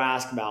no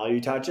ask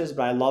value touches,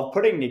 but I love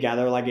putting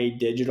together like a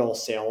digital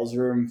sales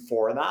room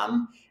for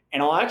them.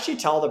 And I'll actually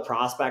tell the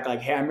prospect,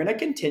 like, hey, I'm going to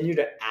continue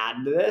to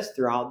add to this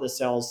throughout the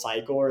sales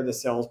cycle or the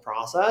sales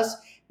process.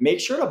 Make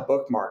sure to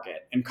bookmark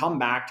it and come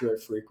back to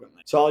it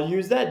frequently. So I'll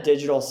use that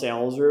digital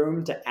sales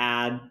room to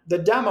add the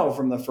demo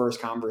from the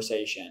first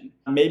conversation,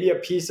 maybe a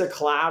piece of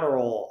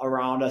collateral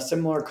around a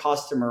similar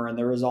customer and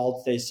the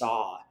results they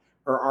saw,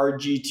 or our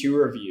G2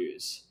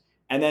 reviews.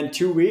 And then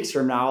 2 weeks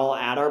from now, I'll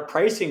add our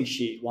pricing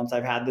sheet once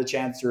I've had the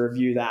chance to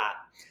review that.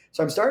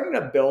 So I'm starting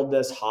to build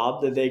this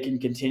hub that they can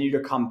continue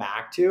to come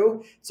back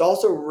to. It's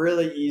also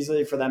really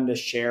easy for them to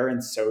share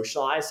and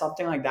socialize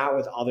something like that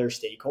with other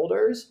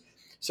stakeholders.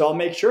 So I'll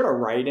make sure to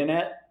write in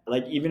it.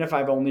 Like, even if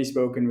I've only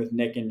spoken with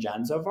Nick and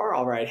Jen so far,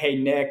 I'll write, hey,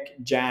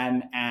 Nick,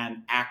 Jen, and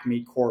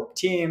Acme Corp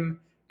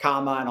team,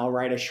 comma, and I'll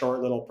write a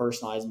short little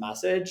personalized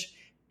message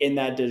in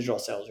that digital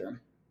sales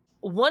room.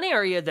 One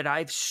area that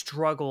I've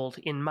struggled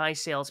in my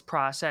sales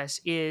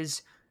process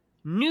is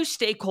new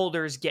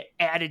stakeholders get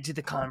added to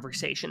the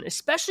conversation,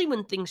 especially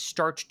when things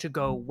start to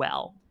go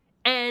well.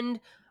 And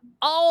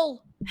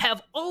I'll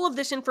have all of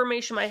this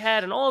information in my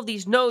head and all of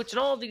these notes and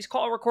all of these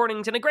call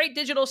recordings and a great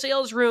digital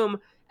sales room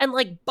and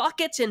like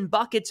buckets and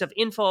buckets of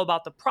info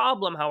about the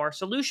problem, how our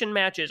solution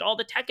matches, all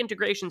the tech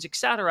integrations,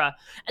 etc.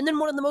 And then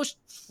one of the most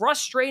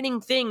frustrating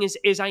things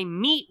is I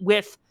meet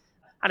with,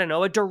 I don't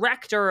know, a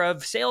director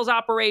of sales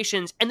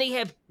operations, and they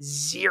have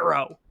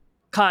zero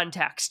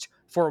context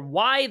for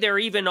why they're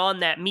even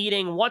on that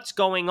meeting, what's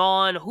going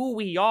on, who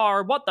we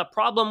are, what the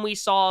problem we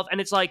solve.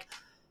 And it's like,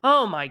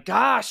 oh my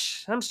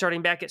gosh, I'm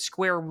starting back at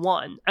square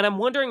one. And I'm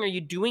wondering, are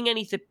you doing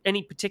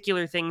any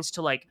particular things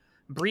to like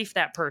brief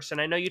that person?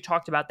 I know you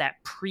talked about that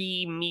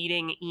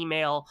pre-meeting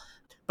email,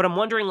 but I'm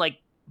wondering like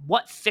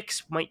what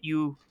fix might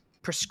you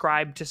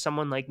prescribe to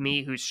someone like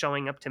me who's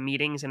showing up to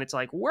meetings and it's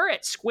like, we're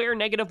at square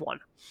 -1.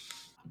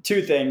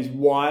 2 things.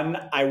 One,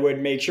 I would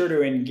make sure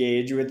to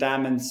engage with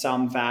them in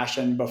some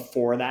fashion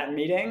before that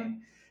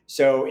meeting.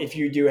 So if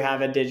you do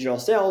have a digital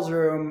sales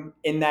room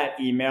in that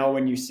email,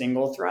 when you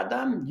single thread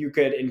them, you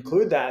could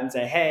include that and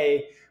say,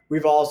 hey,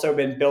 we've also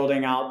been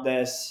building out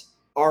this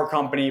our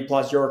company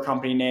plus your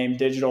company name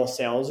digital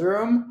sales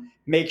room.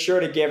 Make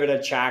sure to give it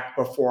a check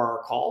before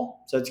our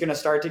call. So it's going to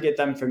start to get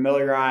them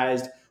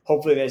familiarized.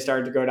 Hopefully they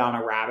start to go down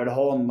a rabbit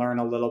hole and learn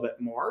a little bit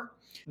more.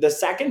 The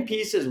second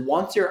piece is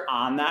once you're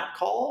on that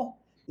call,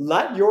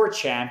 let your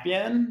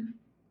champion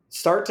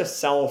start to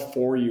sell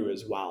for you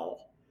as well.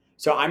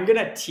 So I'm going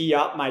to tee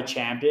up my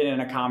champion in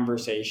a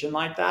conversation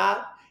like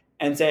that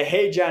and say,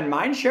 hey, Jen,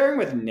 mind sharing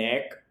with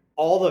Nick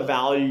all the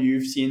value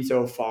you've seen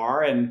so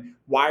far and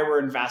why we're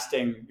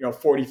investing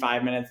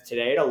 45 minutes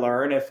today to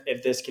learn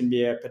if this can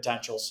be a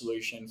potential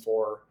solution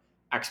for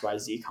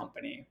XYZ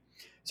company.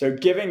 So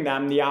giving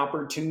them the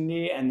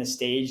opportunity and the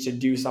stage to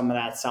do some of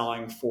that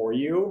selling for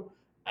you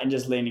and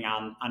just leaning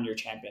on your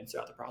champions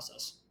throughout the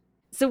process.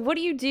 So what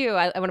do you do?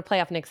 I want to play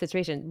off Nick's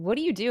situation. What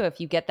do you do if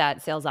you get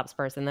that sales ops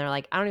person? They're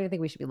like, I don't even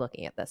think we should be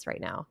looking at this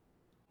right now.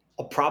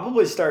 I'll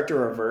probably start to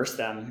reverse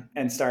them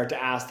and start to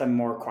ask them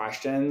more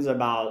questions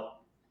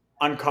about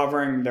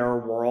uncovering their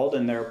world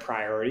and their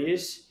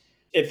priorities.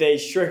 If they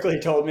strictly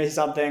told me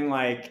something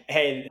like,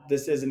 hey,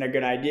 this isn't a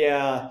good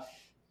idea,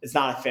 it's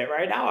not a fit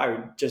right now, I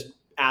would just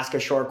ask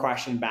a short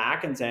question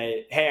back and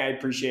say, hey, I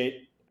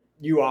appreciate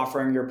you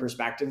offering your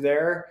perspective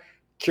there.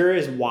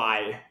 Curious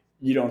why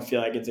you don't feel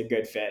like it's a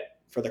good fit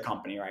for the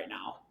company right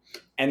now.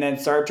 And then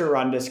start to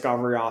run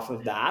discovery off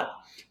of that.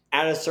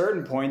 At a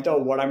certain point, though,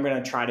 what I'm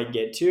going to try to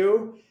get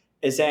to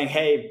is saying,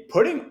 hey,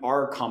 putting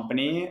our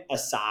company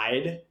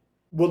aside,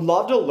 would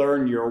love to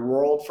learn your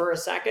world for a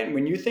second.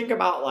 When you think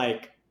about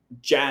like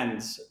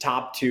Jen's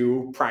top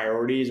 2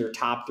 priorities or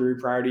top 3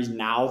 priorities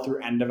now through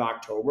end of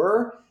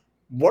October,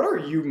 what are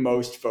you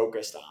most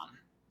focused on?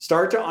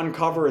 Start to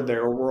uncover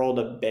their world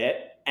a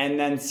bit and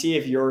then see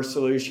if your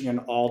solution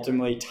can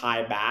ultimately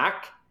tie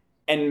back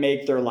and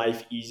make their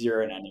life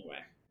easier in any way.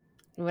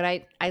 What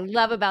I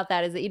love about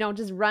that is that you don't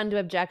just run to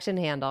objection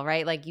handle,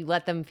 right? Like you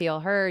let them feel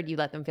heard, you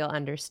let them feel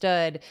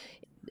understood.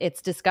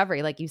 It's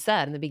discovery, like you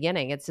said in the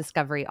beginning. It's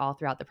discovery all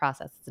throughout the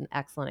process. It's an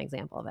excellent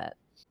example of it.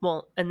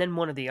 Well, and then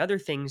one of the other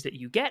things that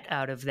you get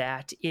out of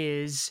that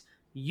is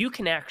you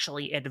can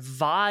actually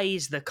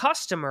advise the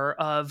customer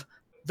of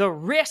the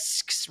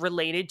risks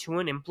related to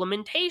an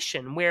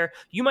implementation, where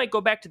you might go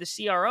back to the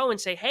CRO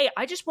and say, hey,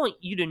 I just want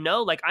you to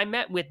know, like, I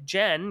met with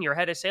Jen, your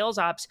head of sales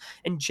ops,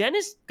 and Jen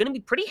is going to be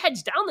pretty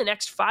heads down the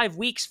next 5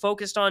 weeks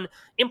focused on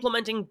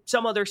implementing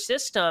some other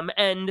system.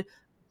 And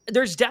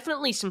there's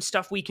definitely some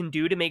stuff we can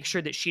do to make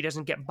sure that she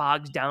doesn't get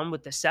bogged down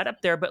with the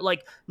setup there, but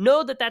like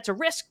know that that's a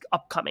risk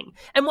upcoming.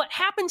 And what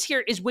happens here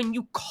is when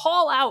you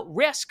call out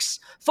risks,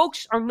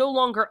 folks are no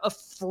longer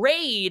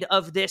afraid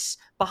of this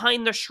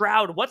behind the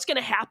shroud. What's going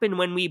to happen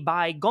when we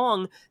buy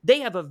Gong? They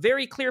have a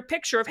very clear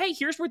picture of, hey,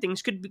 here's where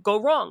things could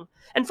go wrong.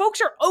 And folks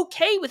are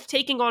okay with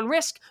taking on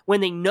risk when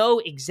they know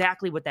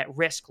exactly what that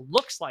risk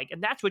looks like.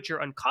 And that's what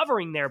you're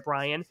uncovering there,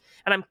 Brian.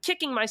 And I'm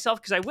kicking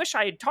myself because I wish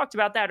I had talked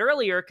about that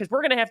earlier, because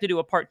we're going to have to do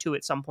a part 2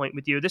 at some point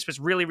with you. This was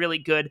really, really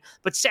good.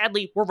 But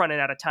sadly, we're running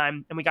out of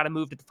time and we got to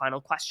move to the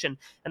final question.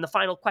 And the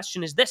final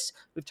question is this.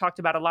 We've talked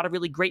about a lot of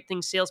really great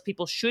things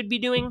salespeople should be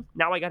doing.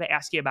 Now I got to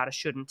ask you about a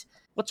shouldn't.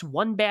 What's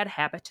one bad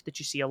habit that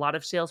you see a lot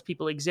of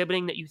salespeople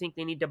exhibiting that you think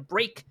they need to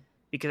break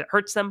because it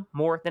hurts them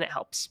more than it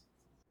helps?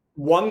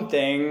 One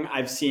thing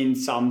I've seen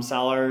some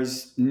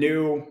sellers,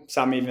 new,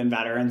 some even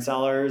veteran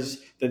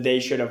sellers, that they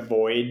should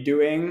avoid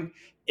doing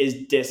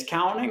is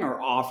discounting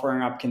or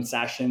offering up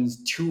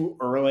concessions too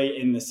early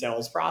in the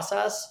sales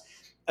process.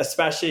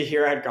 Especially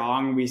here at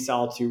Gong, we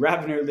sell to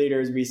revenue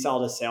leaders, we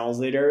sell to sales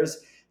leaders.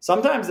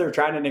 Sometimes they're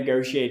trying to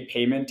negotiate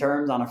payment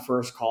terms on a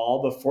first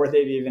call before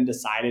they've even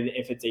decided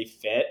if it's a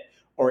fit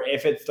or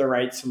if it's the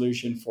right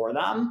solution for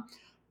them.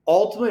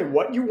 Ultimately,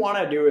 what you want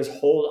to do is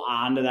hold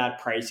on to that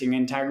pricing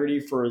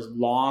integrity for as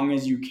long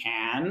as you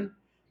can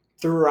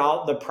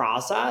throughout the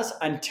process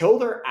until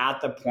they're at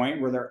the point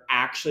where they're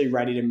actually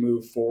ready to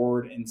move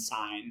forward and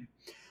sign.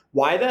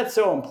 Why that's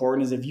so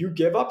important is if you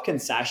give up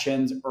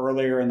concessions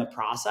earlier in the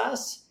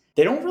process,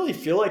 they don't really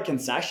feel like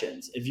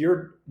concessions. If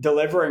you're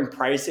delivering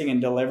pricing and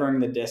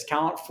delivering the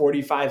discount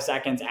 45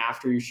 seconds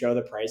after you show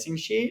the pricing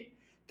sheet,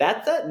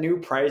 that's that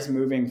new price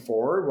moving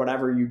forward,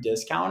 whatever you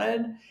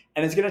discounted,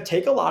 and it's going to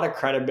take a lot of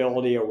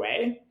credibility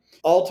away.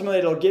 Ultimately,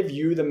 it'll give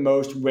you the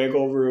most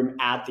wiggle room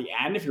at the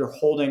end if you're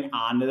holding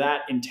on to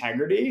that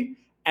integrity,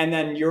 and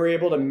then you're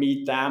able to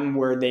meet them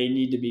where they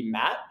need to be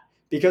met,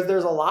 because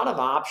there's a lot of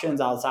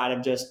options outside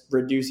of just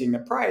reducing the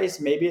price.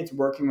 Maybe it's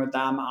working with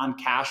them on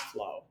cash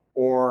flow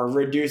or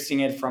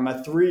reducing it from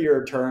a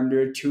 3-year term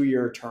to a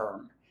 2-year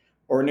term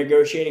or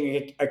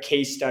negotiating a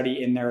case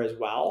study in there as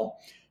well.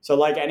 So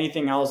like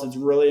anything else, it's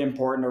really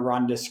important to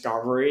run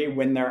discovery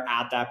when they're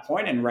at that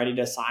point and ready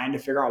to sign to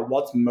figure out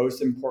what's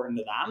most important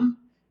to them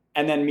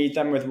and then meet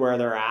them with where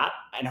they're at.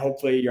 And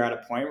hopefully you're at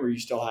a point where you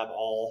still have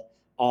all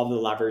the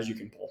levers you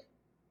can pull.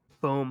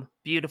 Boom.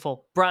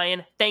 Beautiful.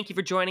 Brian, thank you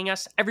for joining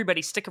us.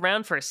 Everybody stick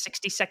around for a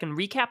 60-second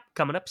recap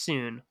coming up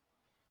soon.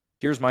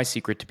 Here's my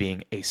secret to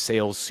being a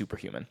sales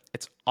superhuman.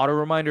 It's auto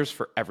reminders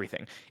for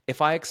everything.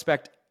 If I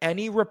expect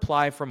any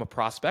reply from a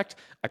prospect,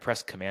 I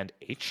press Command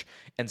H,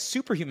 and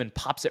Superhuman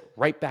pops it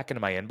right back into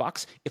my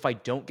inbox if I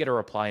don't get a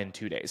reply in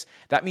 2 days.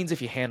 That means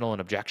if you handle an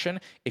objection,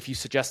 if you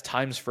suggest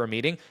times for a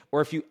meeting, or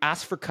if you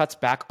ask for cuts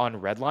back on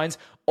red lines,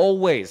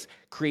 always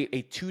create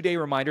a 2-day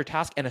reminder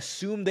task and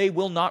assume they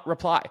will not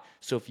reply.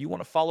 So if you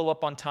want to follow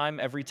up on time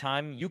every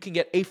time, you can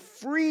get a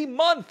free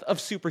month of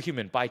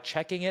Superhuman by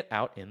checking it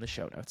out in the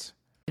show notes.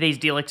 Today's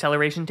deal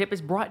acceleration tip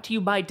is brought to you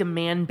by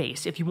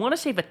Demandbase. If you want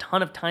to save a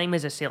ton of time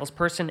as a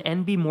salesperson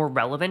and be more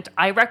relevant,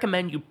 I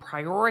recommend you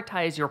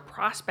prioritize your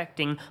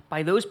prospecting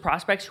by those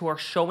prospects who are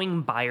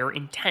showing buyer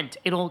intent.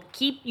 It'll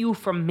keep you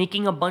from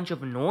making a bunch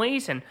of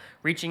noise and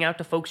reaching out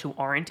to folks who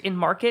aren't in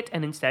market,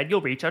 and instead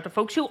you'll reach out to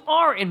folks who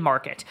are in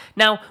market.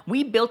 Now,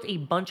 we built a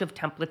bunch of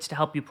templates to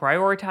help you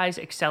prioritize,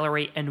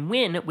 accelerate, and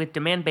win with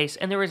Demandbase,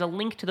 and there is a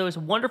link to those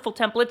wonderful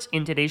templates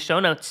in today's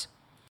show notes.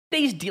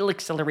 Today's deal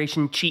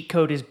acceleration cheat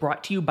code is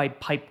brought to you by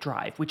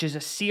Pipedrive, which is a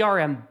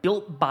CRM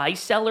built by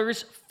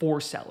sellers for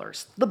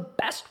sellers. The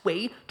best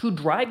way to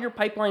drive your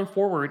pipeline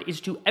forward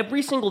is to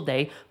every single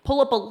day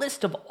pull up a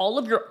list of all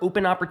of your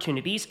open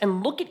opportunities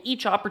and look at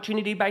each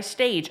opportunity by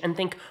stage and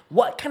think,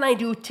 what can I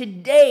do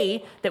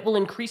today that will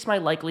increase my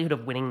likelihood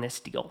of winning this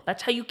deal?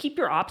 That's how you keep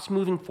your ops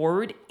moving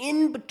forward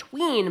in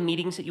between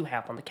meetings that you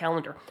have on the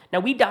calendar.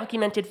 Now, we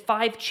documented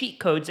 5 cheat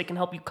codes that can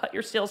help you cut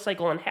your sales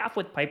cycle in half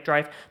with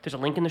Pipedrive. There's a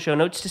link in the show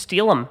notes to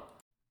steal them.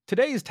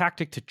 Today's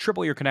tactic to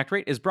triple your connect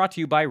rate is brought to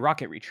you by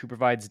RocketReach, who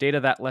provides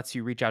data that lets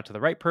you reach out to the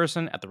right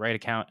person at the right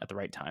account at the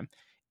right time.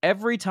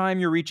 Every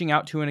time you're reaching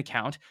out to an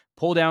account,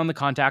 pull down the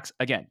contacts.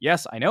 Again,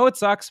 yes, I know it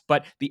sucks,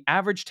 but the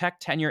average tech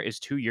tenure is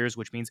 2 years,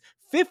 which means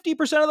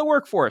 50% of the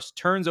workforce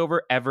turns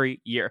over every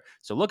year.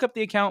 So look up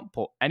the account,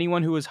 pull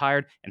anyone who was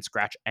hired, and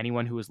scratch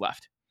anyone who was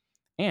left.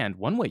 And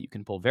one way you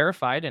can pull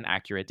verified and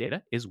accurate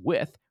data is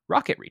with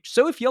RocketReach.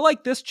 So if you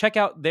like this, check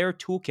out their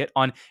toolkit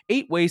on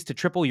 8 ways to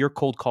triple your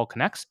cold call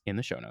connects in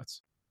the show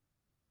notes.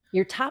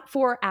 Your top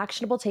 4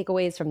 actionable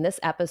takeaways from this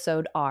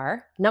episode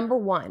are: number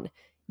 1,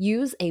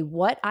 use a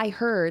what I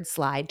heard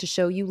slide to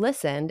show you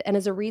listened and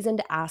as a reason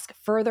to ask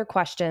further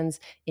questions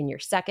in your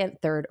second,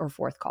 third, or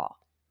fourth call.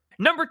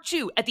 Number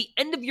 2, at the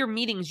end of your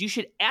meetings, you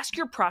should ask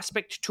your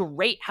prospect to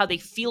rate how they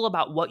feel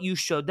about what you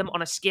showed them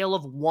on a scale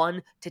of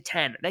 1 to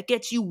 10. That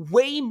gets you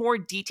way more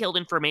detailed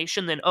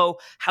information than, oh,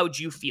 how'd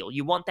you feel?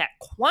 You want that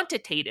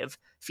quantitative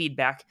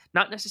feedback,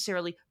 not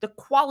necessarily the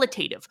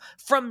qualitative.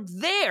 From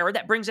there,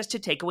 that brings us to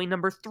takeaway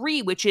number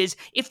 3, which is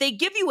if they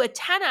give you a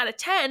 10 out of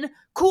 10,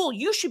 cool,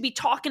 you should be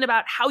talking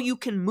about how you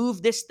can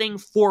move this thing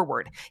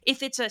forward.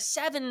 If it's a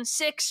 7,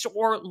 6,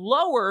 or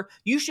lower,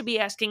 you should be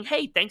asking,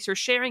 hey, thanks for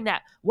sharing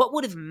that. What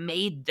would have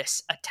made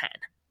this a 10?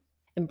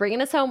 And bringing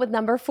us home with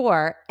number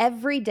 4,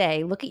 every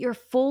day, look at your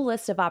full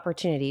list of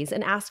opportunities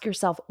and ask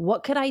yourself,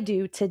 what could I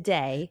do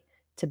today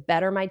to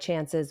better my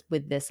chances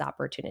with this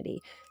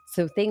opportunity?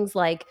 So things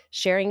like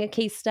sharing a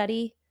case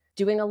study,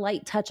 doing a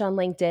light touch on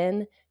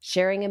LinkedIn,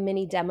 sharing a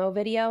mini demo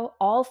video,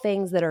 all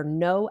things that are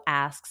no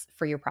asks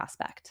for your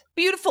prospect.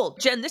 Beautiful.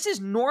 Jen, this is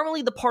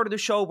normally the part of the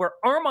show where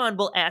Armand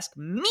will ask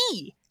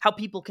me how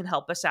people can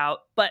help us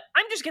out, but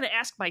I'm just going to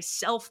ask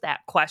myself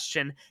that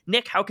question.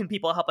 Nick, how can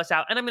people help us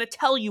out? And I'm going to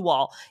tell you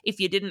all, if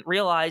you didn't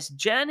realize,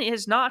 Jen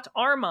is not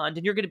Armand,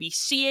 and you're going to be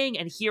seeing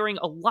and hearing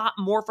a lot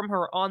more from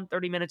her on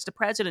 30 Minutes to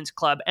President's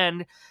Club.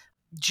 And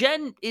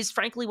Jen is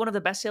frankly one of the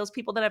best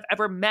salespeople that I've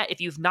ever met. If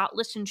you've not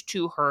listened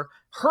to her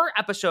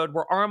episode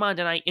where Armand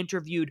and I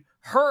interviewed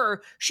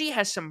her, she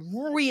has some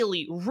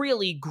really,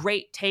 really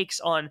great takes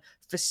on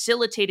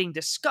facilitating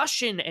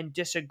discussion and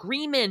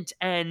disagreement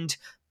and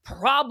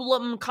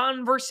problem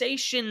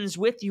conversations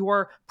with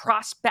your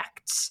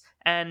prospects.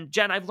 And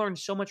Jen, I've learned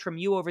so much from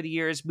you over the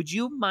years. Would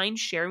you mind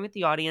sharing with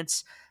the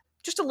audience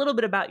just a little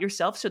bit about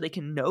yourself so they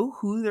can know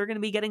who they're going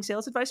to be getting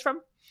sales advice from?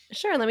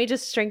 Sure. Let me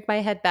just shrink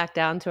my head back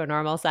down to a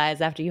normal size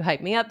after you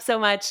hype me up so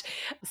much.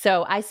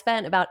 So I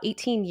spent about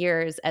 18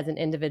 years as an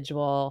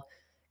individual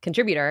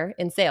contributor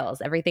in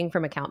sales, everything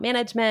from account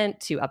management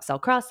to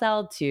upsell,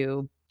 cross-sell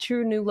to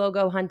true new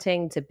logo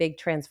hunting to big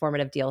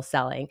transformative deal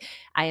selling.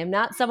 I am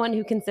not someone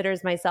who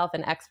considers myself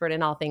an expert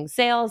in all things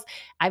sales.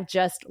 I've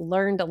just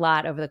learned a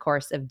lot over the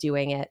course of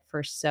doing it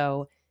for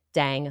so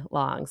dang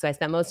long. So I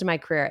spent most of my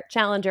career at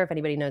Challenger, if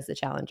anybody knows the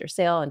Challenger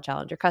sale and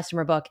Challenger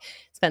customer book,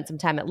 spent some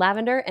time at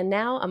Lavender, and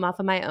now I'm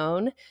off on my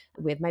own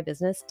with my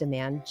business,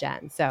 Demand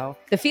Gen. So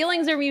the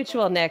feelings are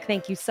mutual, Nick.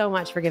 Thank you so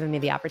much for giving me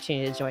the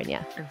opportunity to join you.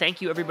 And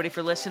thank you everybody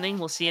for listening.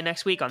 We'll see you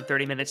next week on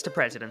 30 Minutes to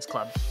President's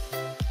Club.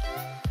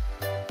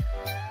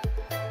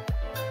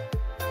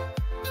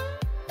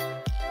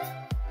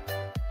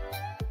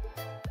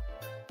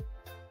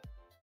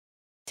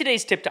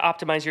 Today's tip to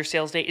optimize your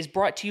sales day is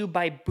brought to you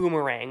by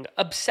Boomerang.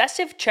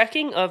 Obsessive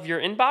checking of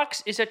your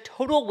inbox is a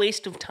total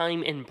waste of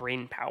time and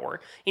brain power.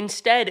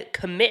 Instead,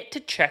 commit to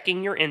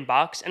checking your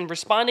inbox and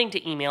responding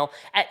to email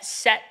at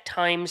set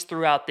times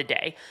throughout the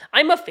day.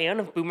 I'm a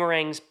fan of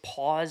Boomerang's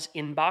pause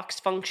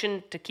inbox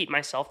function to keep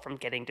myself from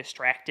getting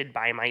distracted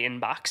by my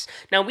inbox.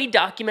 Now, we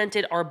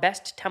documented our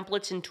best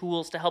templates and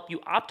tools to help you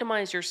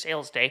optimize your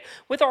sales day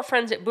with our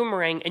friends at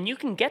Boomerang, and you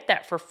can get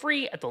that for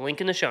free at the link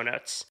in the show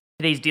notes.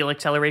 Today's deal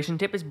acceleration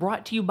tip is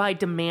brought to you by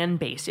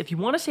Demandbase. If you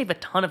want to save a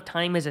ton of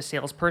time as a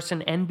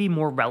salesperson and be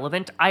more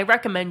relevant, I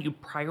recommend you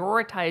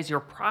prioritize your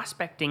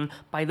prospecting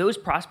by those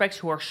prospects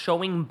who are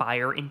showing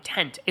buyer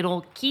intent.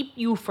 It'll keep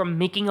you from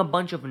making a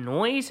bunch of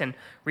noise and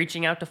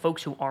reaching out to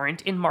folks who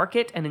aren't in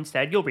market, and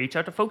instead you'll reach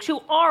out to folks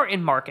who are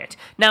in market.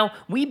 Now,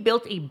 we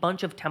built a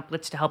bunch of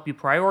templates to help you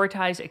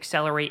prioritize,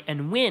 accelerate,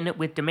 and win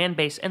with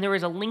Demandbase, and there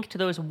is a link to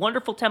those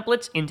wonderful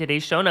templates in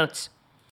today's show notes.